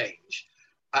massive change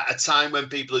at a time when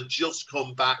people had just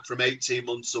come back from 18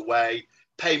 months away.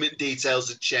 Payment details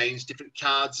have changed, different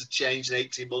cards have changed in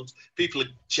 18 months. People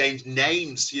have changed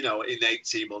names, in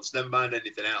 18 months, never mind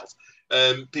anything else.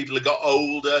 People have got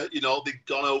older, they've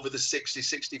gone over the 60,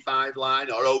 65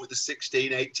 line or over the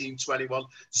 16, 18, 21.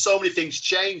 So many things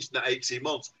changed in that 18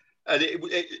 months. And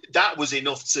that was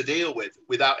enough to deal with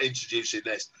without introducing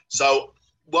this. So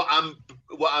I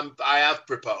have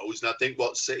proposed, and I think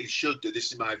what City should do,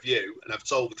 this is my view, and I've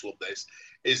told the club this,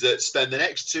 is that spend the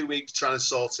next 2 weeks trying to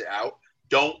sort it out.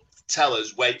 Don't tell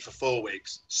us wait for 4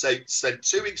 weeks. Say spend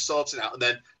 2 weeks sorting out and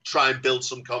then try and build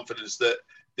some confidence that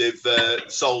they've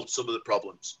solved some of the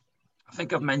problems. I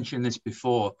think I've mentioned this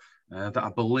before, that I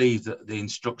believe that the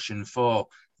instruction for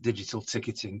digital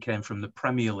ticketing came from the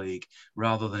Premier League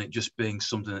rather than it just being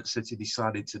something that City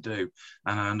decided to do.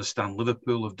 And I understand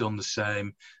Liverpool have done the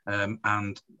same,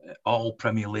 and all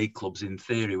Premier League clubs in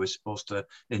theory were supposed to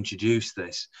introduce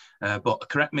this. But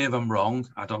correct me if I'm wrong,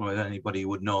 I don't know if anybody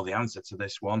would know the answer to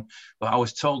this one, but I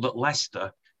was told that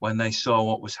Leicester, when they saw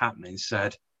what was happening,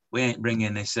 said, we ain't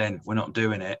bringing this in, we're not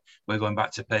doing it, we're going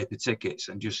back to paper tickets,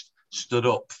 and just stood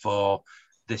up for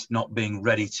this not being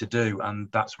ready to do. And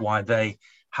that's why they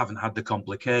haven't had the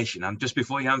complication. And just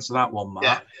before you answer that one,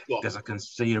 Mark, because I can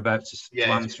see you're about to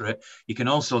answer it, you can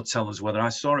also tell us whether I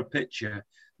saw a picture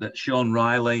that Sean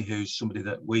Riley, who's somebody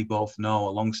that we both know,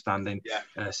 a long-standing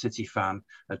City fan,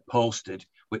 had posted,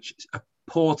 which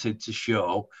purported to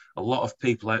show a lot of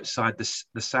people outside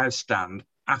the South Stand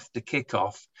after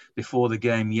kickoff before the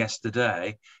game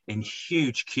yesterday in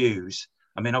huge queues.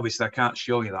 I mean, obviously, I can't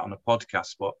show you that on a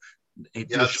podcast, but it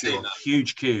does show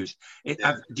huge queues.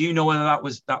 Do you know whether that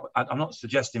was that? I'm not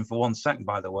suggesting for 1 second,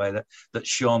 by the way, that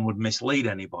Sean would mislead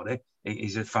anybody.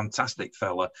 He's a fantastic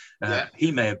fella.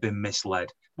 He may have been misled.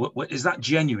 Is that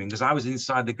genuine? Because I was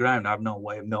inside the ground. I have no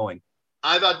way of knowing.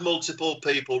 I've had multiple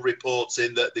people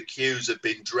reporting that the queues have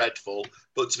been dreadful,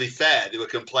 but to be fair, they were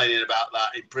complaining about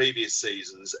that in previous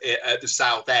seasons at the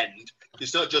South End.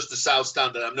 It's not just the South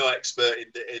Stand, and I'm no expert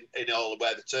in all of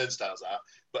where the turnstiles are,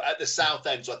 but at the South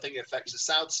End, so I think it affects the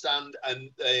South Stand and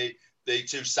the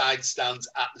two side stands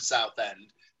at the South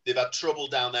End. They've had trouble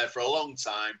down there for a long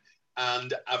time,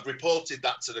 and I've reported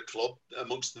that to the club,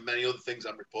 amongst the many other things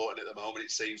I'm reporting at the moment,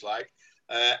 it seems like.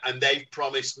 And they've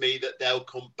promised me that they'll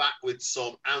come back with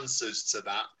some answers to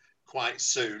that quite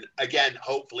soon. Again,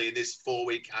 hopefully in this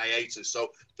 4-week hiatus. So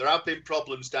there have been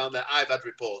problems down there. I've had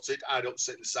reported. I don't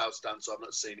sit in the South Stand, so I've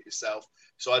not seen it myself.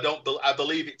 So I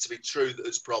believe it to be true that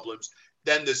there's problems.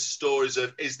 Then there's stories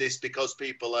of, is this because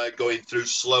people are going through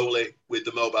slowly with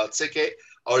the mobile ticket,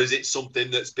 or is it something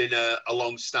that's been a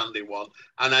long-standing one?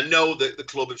 And I know that the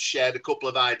club have shared a couple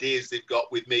of ideas they've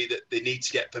got with me that they need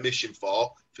to get permission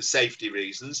for safety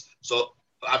reasons. So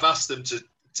I've asked them to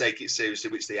take it seriously,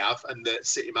 which they have, and the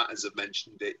City Matters have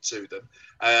mentioned it to them.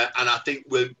 And I think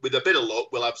with a bit of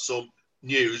luck, we'll have some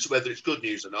news, whether it's good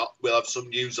news or not, we'll have some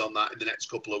news on that in the next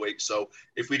couple of weeks. So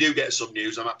if we do get some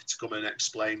news, I'm happy to come and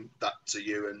explain that to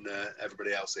you and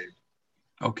everybody else here.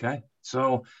 Okay,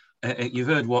 so you've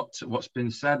heard what's been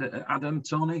said. Adam,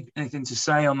 Tony, anything to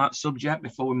say on that subject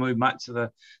before we move back to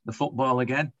the football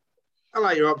again? I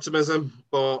like your optimism,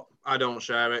 but I don't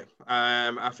share it.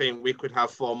 I think we could have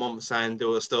 4 months and there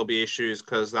will still be issues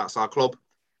because that's our club.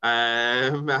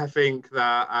 I think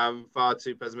that I'm far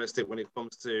too pessimistic when it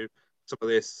comes to some of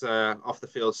this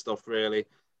off-the-field stuff, really,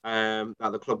 that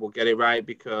the club will get it right,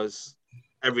 because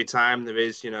every time there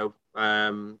is,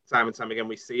 time and time again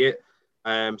we see it.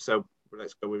 So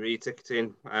let's go with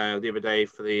e-ticketing. The other day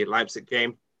for the Leipzig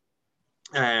game,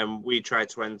 we tried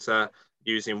to enter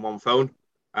using one phone.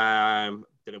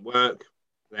 Didn't work.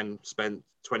 Then spent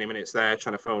 20 minutes there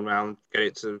trying to phone around, get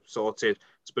it sorted.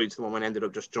 Spoke to the woman, ended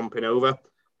up just jumping over.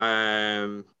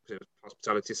 It was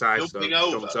hospitality side,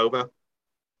 jumped over.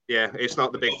 Yeah, it's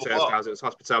not the big turnstiles, it was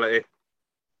hospitality.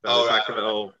 So it's like a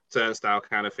little turnstile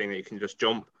kind of thing that you can just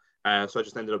jump. So I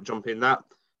just ended up jumping that.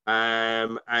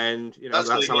 And that's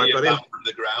how I got in. From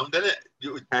the ground, isn't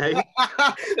it? Hey,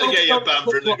 get your band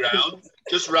from the ground.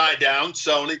 Just write down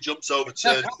Tony jumps over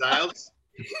turnstiles.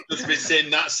 Just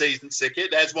rescind that season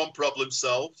ticket. There's one problem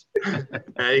solved.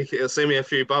 Hey, it'll see me a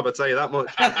few bob, I'll tell you that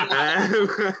much.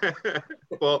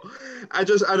 But I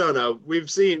don't know.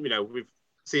 We've seen, we've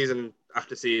season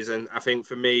after season. I think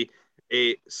for me,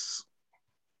 there's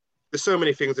so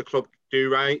many things the club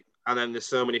do right, and then there's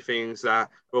so many things that are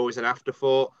always an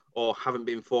afterthought or haven't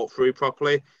been thought through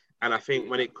properly. And I think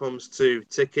when it comes to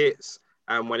tickets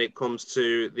and when it comes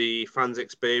to the fans'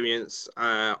 experience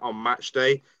on match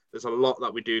day, there's a lot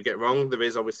that we do get wrong. There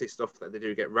is obviously stuff that they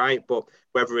do get right, but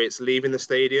whether it's leaving the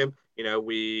stadium,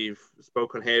 we've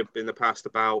spoken here in the past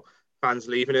about fans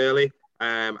leaving early,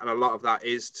 and a lot of that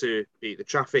is to beat the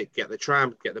traffic, get the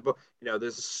tram, get the bus.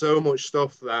 There's so much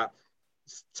stuff that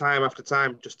time after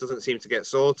time just doesn't seem to get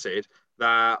sorted,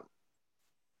 that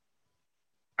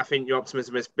I think your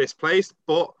optimism is misplaced.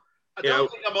 But I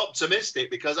don't think I'm optimistic,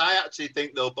 because I actually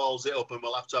think they'll balls it up, and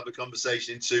we'll have to have a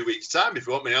conversation in 2 weeks' time if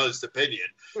you want my honest opinion.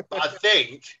 But I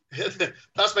think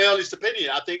that's my honest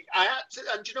opinion. I think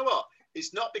and do you know what?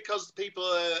 It's not because people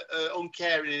are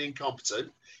uncaring and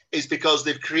incompetent. It's because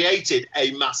they've created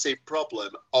a massive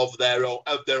problem of their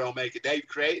own making. They've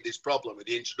created this problem with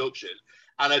the introduction,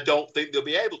 and I don't think they'll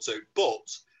be able to.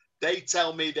 But They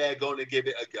tell me they're going to give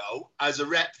it a go. As a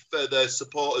rep for the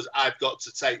supporters, I've got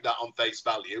to take that on face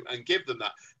value and give them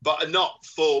that. But not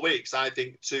 4 weeks. I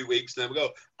think 2 weeks, and then we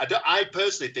go. I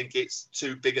personally think it's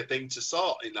too big a thing to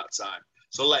sort in that time.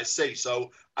 So let's see. So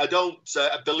I don't,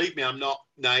 believe me, I'm not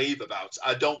naive about it.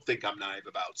 I don't think I'm naive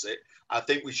about it. I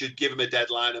think we should give them a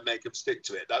deadline and make them stick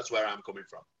to it. That's where I'm coming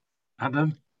from.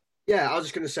 Adam? Yeah, I was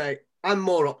just going to say, I'm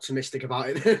more optimistic about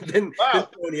it than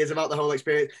Tony is about the whole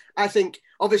experience. I think,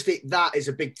 obviously, that is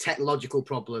a big technological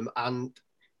problem. And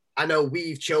I know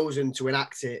we've chosen to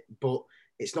enact it, but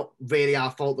it's not really our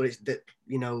fault that it's that,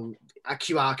 you know, our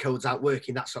QR codes aren't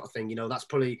working, that sort of thing. You know, that's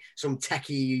probably some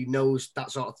techie who knows that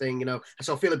sort of thing, you know.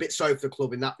 So I feel a bit sorry for the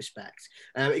club in that respect.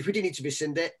 If we do need to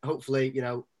rescind it, hopefully, you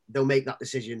know, they'll make that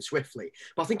decision swiftly.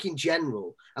 But I think in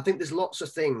general, I think there's lots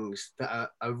of things that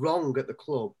are wrong at the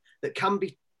club that can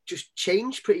be just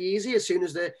changed pretty easy as soon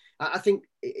as I think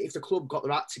if the club got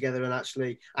their act together and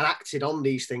actually acted on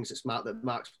these things that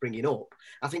Mark's bringing up,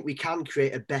 I think we can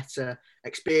create a better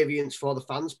experience for the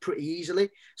fans pretty easily.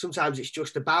 Sometimes it's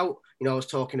just about, you know, I was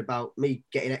talking about me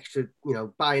getting extra, you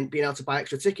know, being able to buy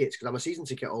extra tickets because I'm a season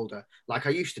ticket holder, like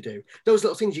I used to do. Those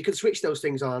little things, you can switch those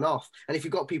things on and off. And if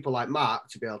you've got people like Mark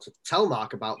to be able to tell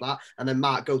Mark about that, and then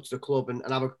Mark go to the club and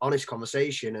have an honest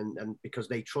conversation and because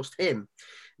they trust him,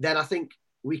 then I think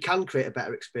we can create a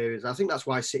better experience. I think that's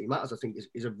why City Matters, I think,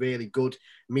 is a really good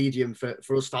medium for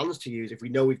us fans to use if we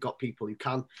know we've got people who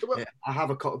can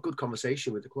have a good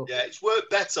conversation with the club. Yeah, it's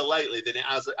worked better lately than it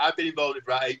has. I've been involved in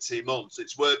for about 18 months.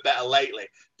 It's worked better lately,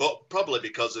 but probably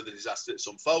because of the disaster that's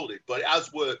unfolded. But it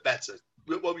has worked better.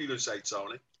 What were you going to say,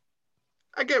 Tony?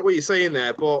 I get what you're saying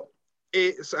there, but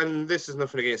and this is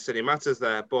nothing against City Matters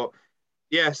there, but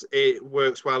yes, it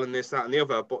works well in this, that, and the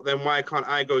other. But then why can't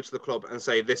I go to the club and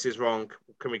say, this is wrong?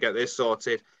 Can we get this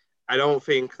sorted? I don't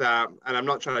think that, and I'm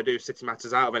not trying to do City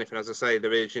Matters out of anything. As I say,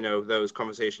 there is, you know, those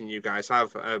conversations you guys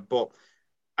have. But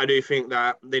I do think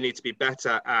that they need to be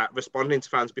better at responding to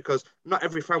fans because not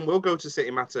every fan will go to City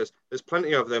Matters. There's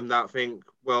plenty of them that think,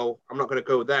 well, I'm not going to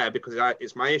go there because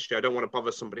it's my issue. I don't want to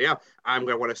bother somebody else. I'm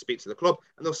going to want to speak to the club.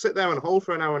 And they'll sit there and hold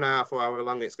for an hour and a half or however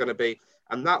long it's going to be.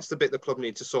 And that's the bit the club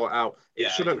needs to sort out. It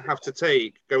shouldn't have to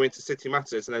take going to City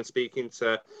Matters and then speaking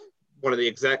to one of the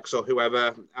execs or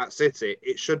whoever at City.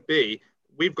 It should be,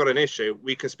 we've got an issue.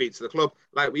 We can speak to the club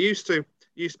like we used to.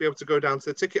 You used to be able to go down to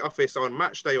the ticket office on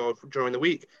match day or during the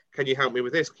week. Can you help me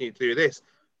with this? Can you do this?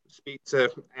 Speak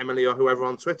to Emily or whoever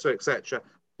on Twitter, etc.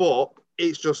 But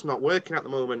it's just not working at the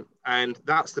moment. And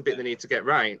that's the bit they need to get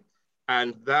right.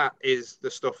 And that is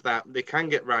the stuff that they can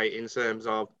get right in terms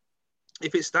of,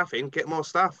 if it's staffing, get more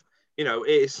staff. You know,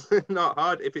 it's not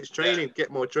hard. If it's training, get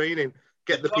more training.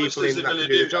 Get the people in that can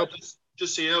do the job.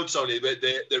 Just so you know, Tony,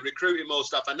 they're recruiting more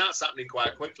staff, and that's happening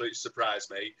quite quickly. It surprised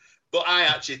me. But I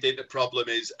actually think the problem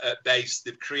is base.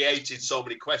 They've created so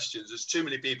many questions. There's too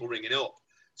many people ringing up.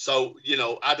 So, you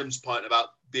know, Adam's point about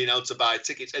being able to buy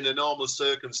tickets in a normal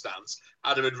circumstance,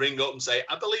 Adam would ring up and say,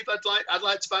 I believe I'd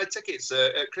like to buy tickets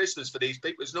at Christmas for these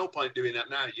people. There's no point doing that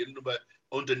now. You're number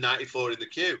 194 in the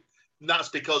queue. And that's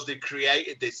because they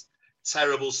created this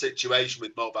terrible situation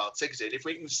with mobile ticketing. If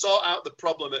we can sort out the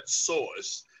problem at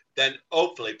source, then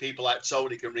hopefully people like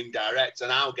Tony can ring direct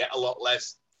and I'll get a lot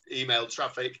less email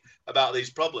traffic about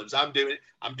these problems. I'm doing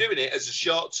it as a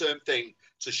short-term thing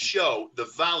to show the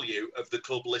value of the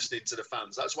club listening to the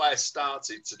fans. That's why I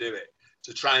started to do it,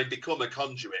 to try and become a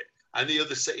conduit. And the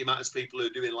other City Matters people are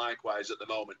doing likewise at the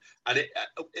moment. And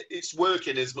it's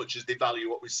working as much as they value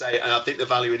what we say. And I think they're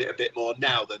valuing it a bit more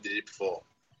now than they did before.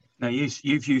 Now,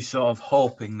 you've sort of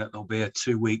hoping that there'll be a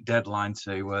 2-week deadline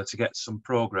to get some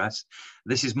progress.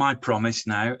 This is my promise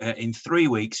now. In 3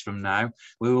 weeks from now,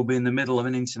 we will be in the middle of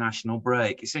an international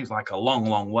break. It seems like a long,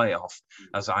 long way off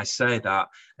as I say that.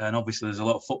 And obviously, there's a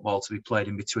lot of football to be played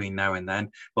in between now and then.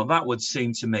 But that would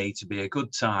seem to me to be a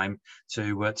good time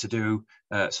to do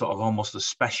sort of almost a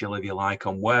special, if you like,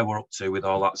 on where we're up to with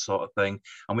all that sort of thing.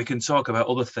 And we can talk about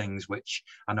other things which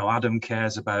I know Adam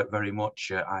cares about very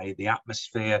much, i.e. the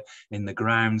atmosphere in the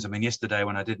grounds. I mean, yesterday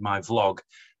when I did my vlog,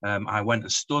 I went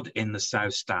and stood in the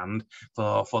South Stand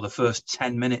for the first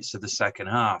 10 minutes of the second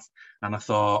half. And I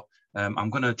thought, I'm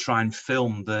going to try and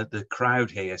film the crowd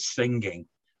here singing,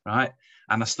 right?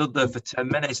 And I stood there for 10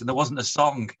 minutes and there wasn't a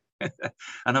song.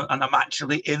 and I'm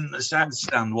actually in the South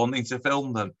Stand wanting to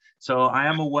film them. So I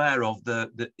am aware of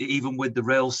the even with the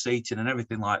rail seating and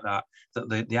everything like that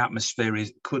the atmosphere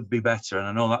could be better. And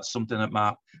I know that's something that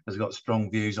Mark has got strong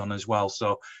views on as well.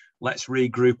 So let's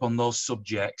regroup on those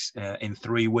subjects in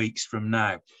 3 weeks from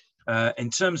now. In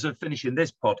terms of finishing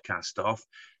this podcast off,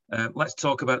 let's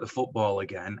talk about the football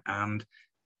again. And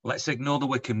let's ignore the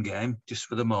Wycombe game just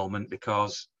for the moment,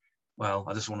 because well,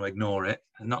 I just want to ignore it.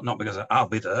 And not because I'll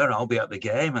be there, I'll be at the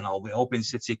game, and I'll be hoping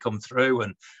City come through.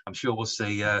 And I'm sure we'll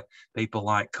see people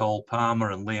like Cole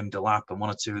Palmer and Liam Delap, and one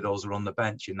or two of those were on the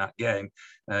bench in that game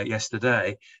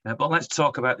yesterday. But let's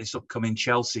talk about this upcoming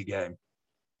Chelsea game.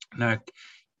 Now,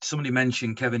 somebody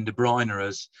mentioned Kevin De Bruyne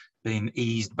as being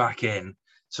eased back in.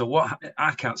 So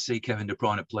I can't see Kevin De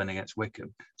Bruyne playing against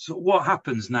Wycombe. So what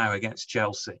happens now against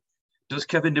Chelsea? Does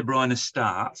Kevin De Bruyne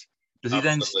start? Does he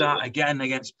then start again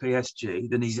against PSG?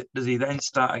 Does he then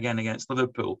start again against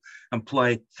Liverpool and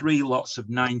play 3 lots of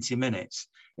 90 minutes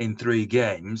in 3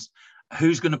 games?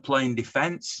 Who's going to play in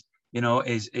defence?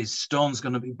 Is Stones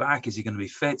going to be back? Is he going to be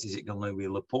fit? Is it going to be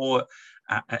Laporte?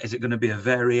 Is it going to be a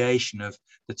variation of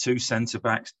the 2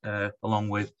 centre-backs along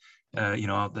with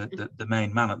the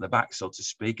main man at the back, so to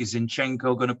speak? Is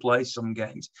Zinchenko going to play some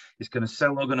games? Is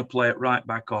Cancelo going to play at right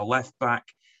back or left back?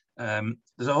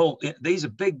 These are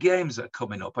big games that are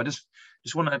coming up. I just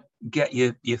want to get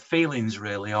your feelings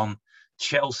really on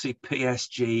Chelsea,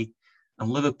 PSG and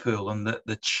Liverpool and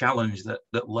the challenge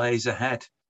that lays ahead.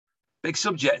 Big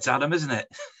subject, Adam, isn't it?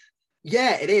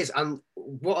 Yeah, it is. And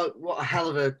what a hell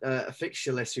of a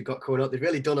fixture list we've got coming up. They've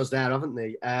really done us there, haven't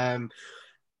they?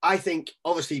 I think,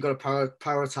 obviously, you've got to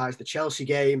prioritise the Chelsea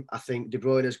game. I think De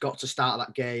Bruyne has got to start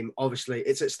that game. Obviously,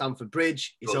 it's at Stamford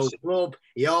Bridge, his old club.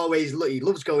 He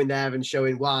loves going there and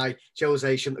showing why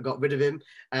Jose shouldn't have got rid of him.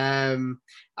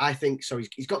 I think so.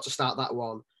 He's got to start that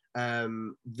one.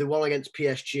 The one against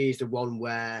PSG is the one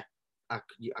where I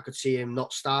could see him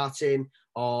not starting,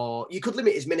 or you could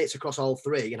limit his minutes across all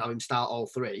 3 and have him start all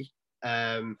 3.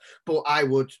 But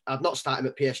I'd not start him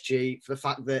at PSG for the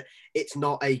fact that it's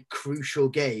not a crucial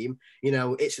game.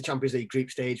 It's the Champions League group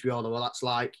stage. We all know what that's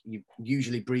like. You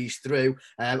usually breeze through.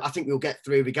 I think we'll get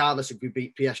through regardless if we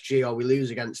beat PSG or we lose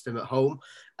against them at home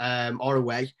or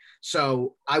away.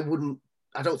 So I don't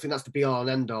think that's the be all and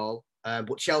end all.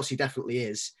 But Chelsea definitely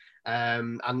is.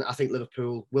 And I think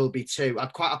Liverpool will be too.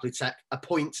 I'd quite happily take a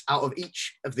point out of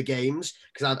each of the games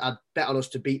because I'd bet on us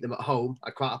to beat them at home.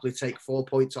 I'd quite happily take 4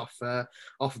 points off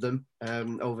them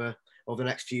over the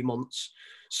next few months.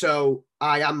 So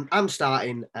I'm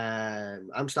starting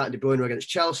De Bruyne against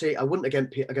Chelsea. I wouldn't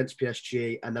against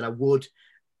PSG, and then I would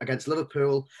against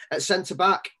Liverpool at centre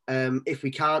back. If we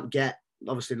can't get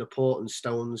obviously Laporte and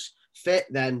Stones fit,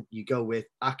 then you go with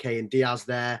Ake and Diaz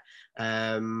there.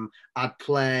 I'd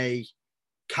play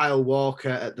Kyle Walker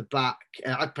at the back.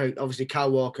 I'd play obviously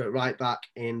Kyle Walker at right back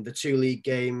in the 2 league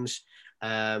games,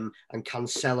 and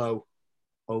Cancelo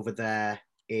over there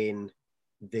in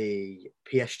the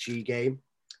PSG game.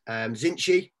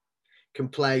 Zinchenko can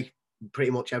play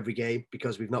pretty much every game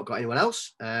because we've not got anyone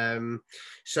else.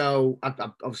 So I'd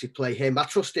obviously play him. I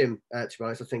trust him, to be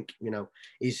honest. I think,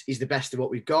 he's the best of what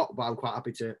we've got, but I'm quite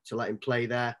happy to let him play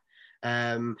there.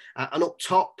 And up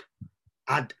top,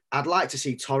 I'd like to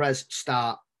see Torres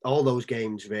start all those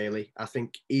games, really. I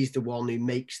think he's the one who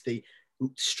makes the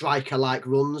striker-like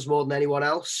runs more than anyone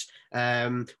else.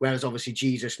 Whereas obviously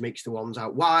Jesus makes the ones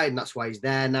out wide, and that's why he's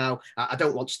there now. I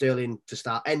don't want Sterling to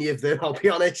start any of them, I'll be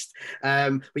honest.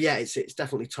 But yeah, it's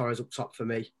definitely Torres up top for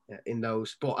me in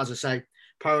those. But as I say,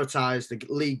 prioritise the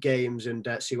league games and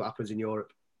see what happens in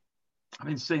Europe. I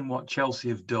mean, seeing what Chelsea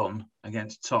have done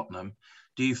against Tottenham,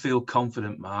 do you feel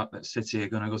confident, Mark, that City are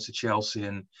going to go to Chelsea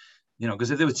and,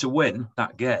 because if they were to win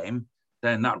that game,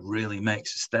 then that really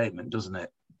makes a statement, doesn't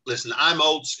it? Listen, I'm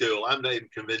old school. I'm not even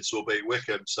convinced we'll beat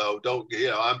Wycombe. So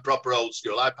I'm proper old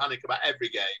school. I panic about every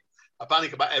game. I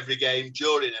panic about every game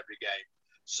during every game.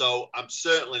 So I'm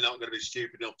certainly not going to be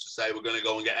stupid enough to say we're going to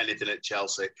go and get anything at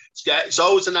Chelsea. It's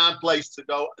always an hard place to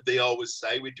go. They always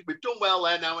say we've done well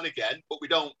there now and again, but we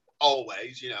don't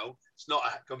always, it's not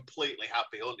a completely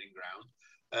happy hunting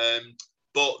ground.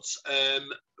 But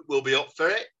we'll be up for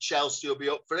it. Chelsea will be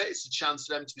up for it. It's a chance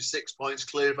for them to be 6 points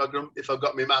clear if I've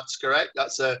got my maths correct.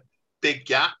 That's a big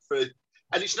gap and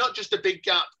it's not just a big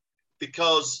gap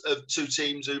because of 2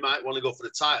 teams who might want to go for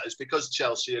the title. It's because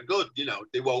Chelsea are good.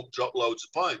 They won't drop loads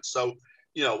of points. So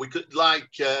we could, like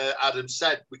Adam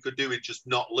said, we could do with just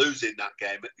not losing that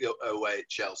game away at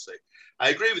Chelsea. I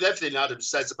agree with everything Adam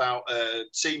says about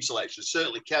team selection.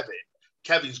 Certainly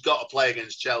Kevin's got to play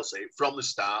against Chelsea from the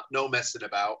start, no messing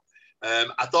about.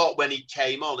 I thought when he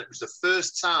came on, it was the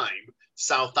first time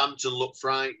Southampton looked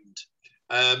frightened.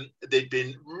 They'd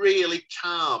been really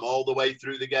calm all the way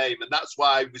through the game, and that's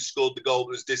why we scored the goal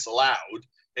that was disallowed.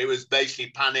 It was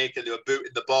basically panic, and they were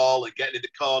booting the ball and getting in the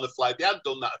corner flag. They hadn't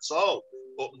done that at all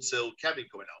up until Kevin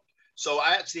coming on. So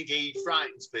I actually think he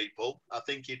frightens people. I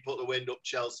think he'd put the wind up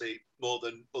Chelsea more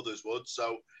than others would.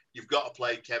 So you've got to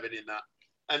play Kevin in that.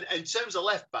 And in terms of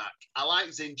left back, I like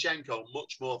Zinchenko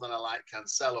much more than I like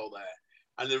Cancelo there.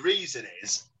 And the reason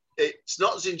is, it's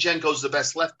not Zinchenko's the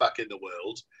best left back in the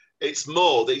world. It's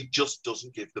more that he just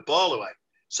doesn't give the ball away.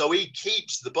 So he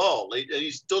keeps the ball.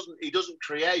 He doesn't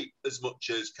create as much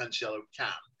as Cancelo can,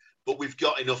 but we've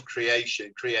got enough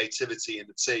creativity in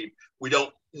the team. We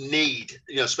don't need,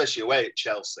 especially away at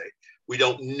Chelsea, we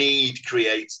don't need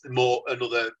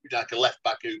another like a left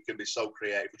back who can be so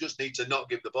creative. We just need to not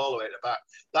give the ball away at the back.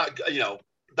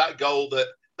 That goal,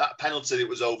 that penalty that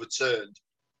was overturned,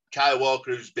 Kyle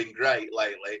Walker, who's been great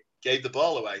lately, gave the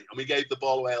ball away. And we gave the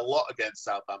ball away a lot against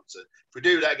Southampton. If we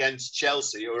do that against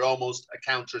Chelsea, who are almost a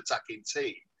counter-attacking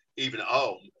team, even at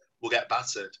home, we'll get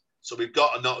battered. So we've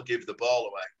got to not give the ball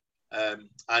away.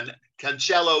 And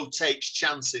Cancelo takes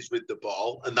chances with the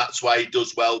ball, and that's why he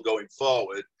does well going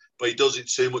forward. But he does it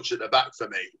too much at the back for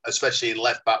me, especially in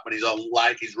left back when he's on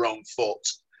his wrong foot.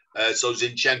 So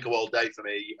Zinchenko all day for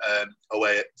me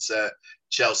away at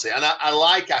Chelsea. And I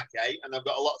like Ake, and I've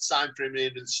got a lot of time for him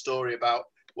in the story about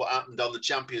what happened on the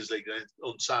Champions League, the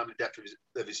untimely death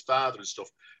of his father and stuff.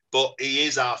 But he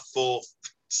is our fourth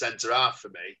centre-half for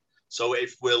me. So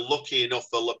if we're lucky enough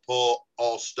for Laporte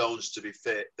or Stones to be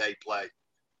fit, they play.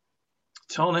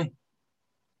 Tony?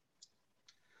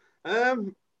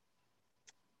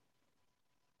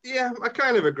 Yeah, I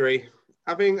kind of agree.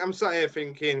 I think I'm sat here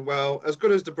thinking, well, as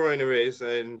good as De Bruyne is,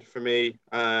 and for me,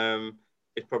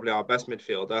 he's probably our best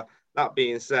midfielder. That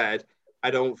being said,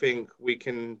 I don't think we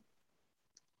can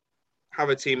have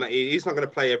a team that he's not going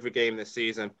to play every game this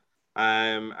season.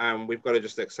 And we've got to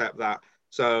just accept that.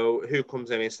 So who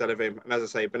comes in instead of him? And as I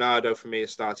say, Bernardo for me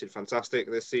has started fantastic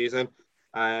this season.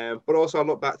 But also I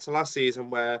look back to last season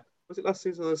where, was it last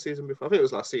season or the season before? I think it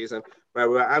was last season, where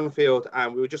we were at Anfield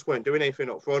and we just weren't doing anything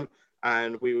up front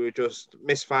and we were just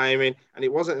misfiring. And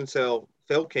it wasn't until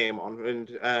Phil came on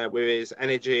and with his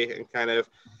energy and kind of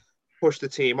pushed the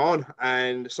team on.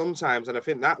 And sometimes, and I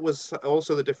think that was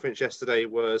also the difference yesterday,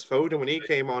 was Foden when he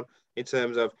came on in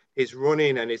terms of his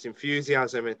running and his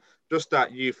enthusiasm and just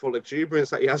that youthful exuberance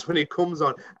that he has when he comes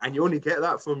on. And you only get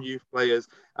that from youth players.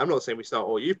 I'm not saying we start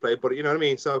all youth players, but you know what I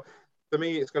mean? So for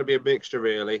me, it's going to be a mixture,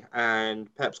 really.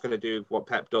 And Pep's going to do what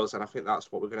Pep does. And I think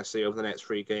that's what we're going to see over the next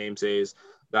 3 games is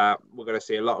that we're going to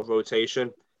see a lot of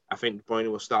rotation. I think De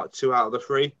Bruyne will start 2 out of the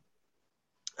 3.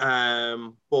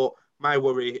 But my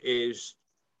worry is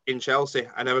in Chelsea.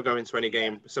 I never go into any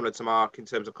game similar to Mark in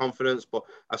terms of confidence, but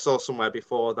I saw somewhere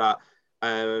before that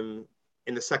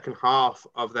in the second half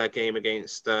of their game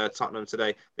against Tottenham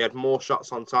today, they had more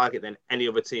shots on target than any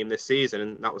other team this season,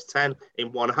 and that was 10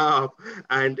 in one half.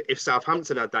 And if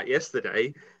Southampton had that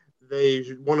yesterday,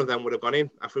 one of them would have gone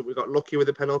in. I think we got lucky with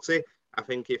the penalty. I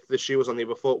think if the shoe was on the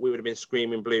other foot, we would have been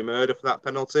screaming blue murder for that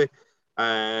penalty.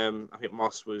 I think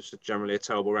Moss was generally a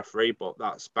terrible referee, but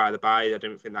that's by the by. I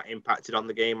didn't think that impacted on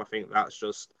the game. I think that's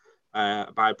just a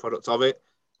byproduct of it.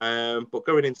 But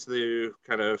going into the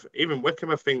kind of, even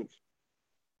Wickham, I think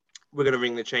we're going to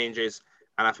ring the changes,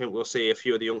 and I think we'll see a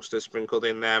few of the youngsters sprinkled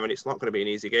in there, and it's not going to be an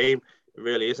easy game. It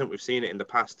really isn't. We've seen it in the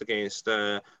past against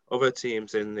other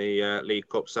teams in the League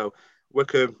Cup. So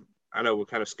Wickham, I know we're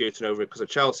kind of scooting over it because of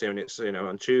Chelsea and it's,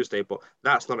 on Tuesday, but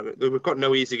we've got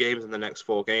no easy games in the next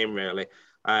 4 games, really.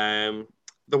 The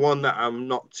one that I'm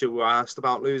not too asked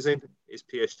about losing is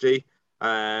PSG.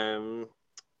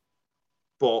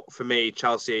 But for me,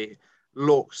 Chelsea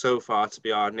look so far to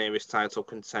be our nearest title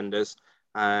contenders.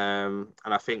 And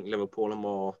I think Liverpool are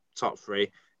more top 3.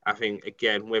 I think,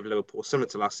 again, with Liverpool, similar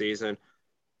to last season,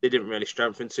 they didn't really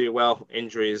strengthen too well.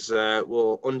 Injuries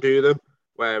will undo them.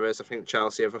 Whereas I think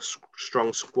Chelsea have a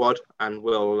strong squad and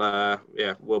will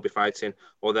be fighting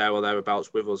or there or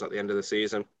thereabouts with us at the end of the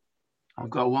season. I've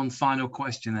got one final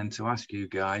question then to ask you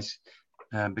guys,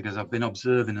 because I've been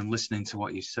observing and listening to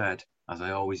what you said, as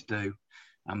I always do.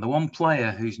 And the one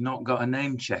player who's not got a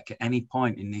name check at any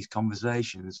point in these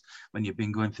conversations, when you've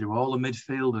been going through all the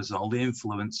midfielders, all the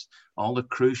influence, all the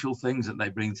crucial things that they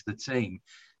bring to the team,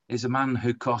 is a man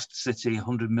who cost City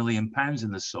 £100 million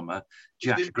in the summer,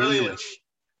 Jack Grealish.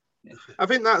 I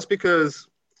think that's because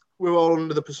we're all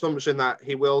under the presumption that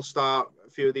he will start a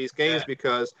few of these games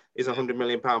because he's a £100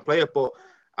 million player. But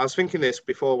I was thinking this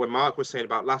before when Mark was saying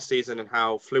about last season and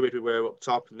how fluid we were up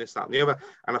top and this, that and the other.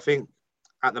 And I think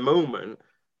at the moment,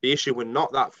 the issue we're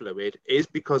not that fluid is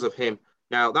because of him.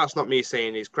 Now, that's not me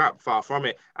saying he's crap, far from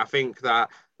it. I think that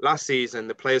last season,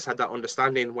 the players had that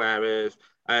understanding whereas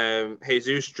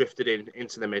Jesus drifted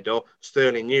into the middle.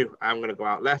 Sterling knew, I'm going to go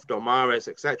out left, or Mahrez,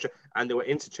 etc. And they were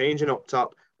interchanging up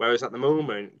top. Whereas at the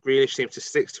moment, Grealish seems to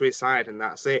stick to his side, and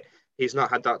that's it. He's not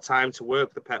had that time to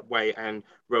work the Pep way and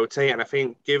rotate. And I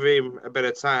think give him a bit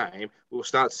of time, we'll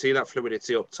start to see that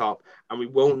fluidity up top, and we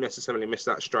won't necessarily miss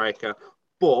that striker.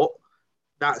 But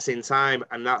that's in time,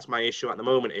 and that's my issue at the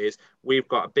moment. Is we've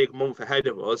got a big month ahead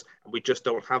of us, and we just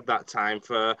don't have that time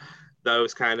for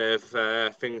those kind of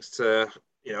things to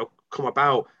come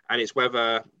about. And it's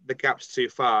whether the gap's too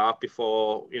far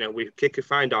before we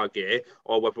find our gear,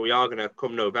 or whether we are going to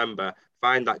come November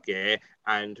find that gear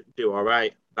and do all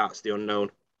right. That's the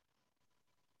unknown.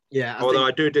 Yeah. Although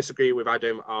I do disagree with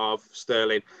Adam of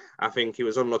Sterling. I think he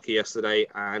was unlucky yesterday,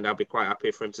 and I'll be quite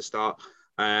happy for him to start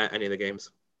any of the games.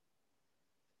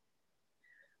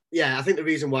 Yeah, I think the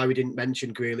reason why we didn't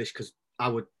mention Grealish, because I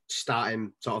would start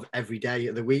him sort of every day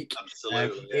of the week.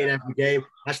 Absolutely. In every game.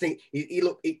 I just think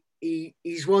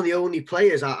he's one of the only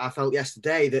players I felt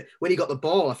yesterday that when he got the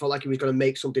ball, I felt like he was going to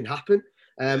make something happen.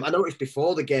 I noticed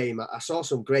before the game, I saw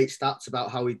some great stats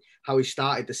about how he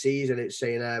started the season. It's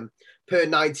saying per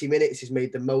 90 minutes, he's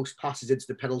made the most passes into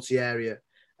the penalty area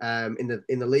in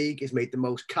the league. He's made the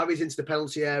most carries into the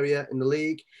penalty area in the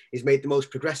league. He's made the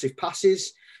most progressive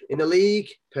passes in the league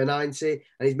per 90,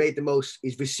 and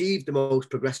he's received the most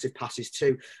progressive passes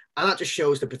too. And that just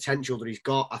shows the potential that he's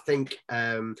got. I think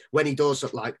when he does,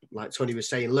 like Tony was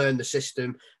saying, learn the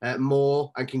system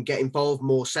more and can get involved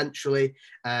more centrally,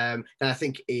 then I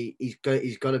think he's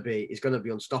going to be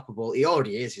unstoppable. He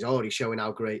already is. He's already showing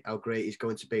how great he's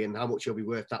going to be and how much he'll be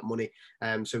worth that money.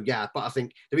 So yeah, but I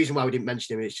think the reason why we didn't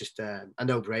mention him is just a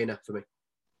no-brainer for me.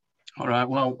 All right.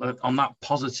 Well, on that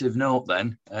positive note,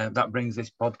 then, that brings this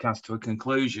podcast to a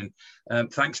conclusion.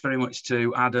 Thanks very much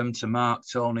to Adam, to Mark,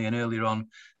 Tony, and earlier on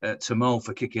to Mo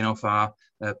for kicking off our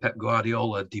Pep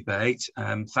Guardiola debate.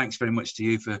 Thanks very much to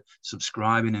you for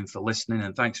subscribing and for listening.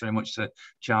 And thanks very much to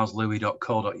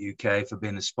charleslouis.co.uk for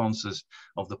being the sponsors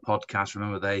of the podcast.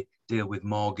 Remember, they deal with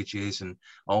mortgages and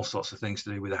all sorts of things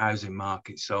to do with the housing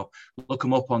market. So look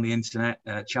them up on the internet,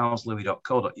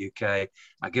 charleslouis.co.uk.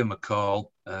 I give them a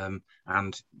call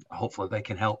and hopefully they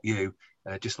can help you.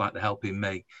 Just like they're helping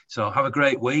me. So have a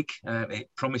great week.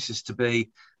 It promises to be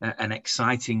an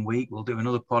exciting week. We'll do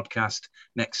another podcast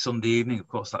next Sunday evening. Of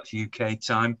course, that's UK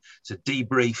time. It's a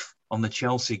debrief on the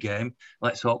Chelsea game.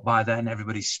 Let's hope by then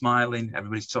everybody's smiling.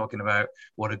 Everybody's talking about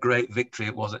what a great victory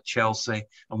it was at Chelsea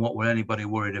and what were anybody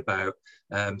worried about.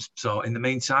 So in the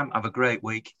meantime, have a great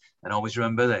week. And always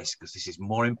remember this, because this is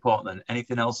more important than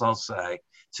anything else I'll say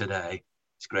today.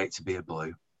 It's great to be a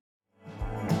Blue.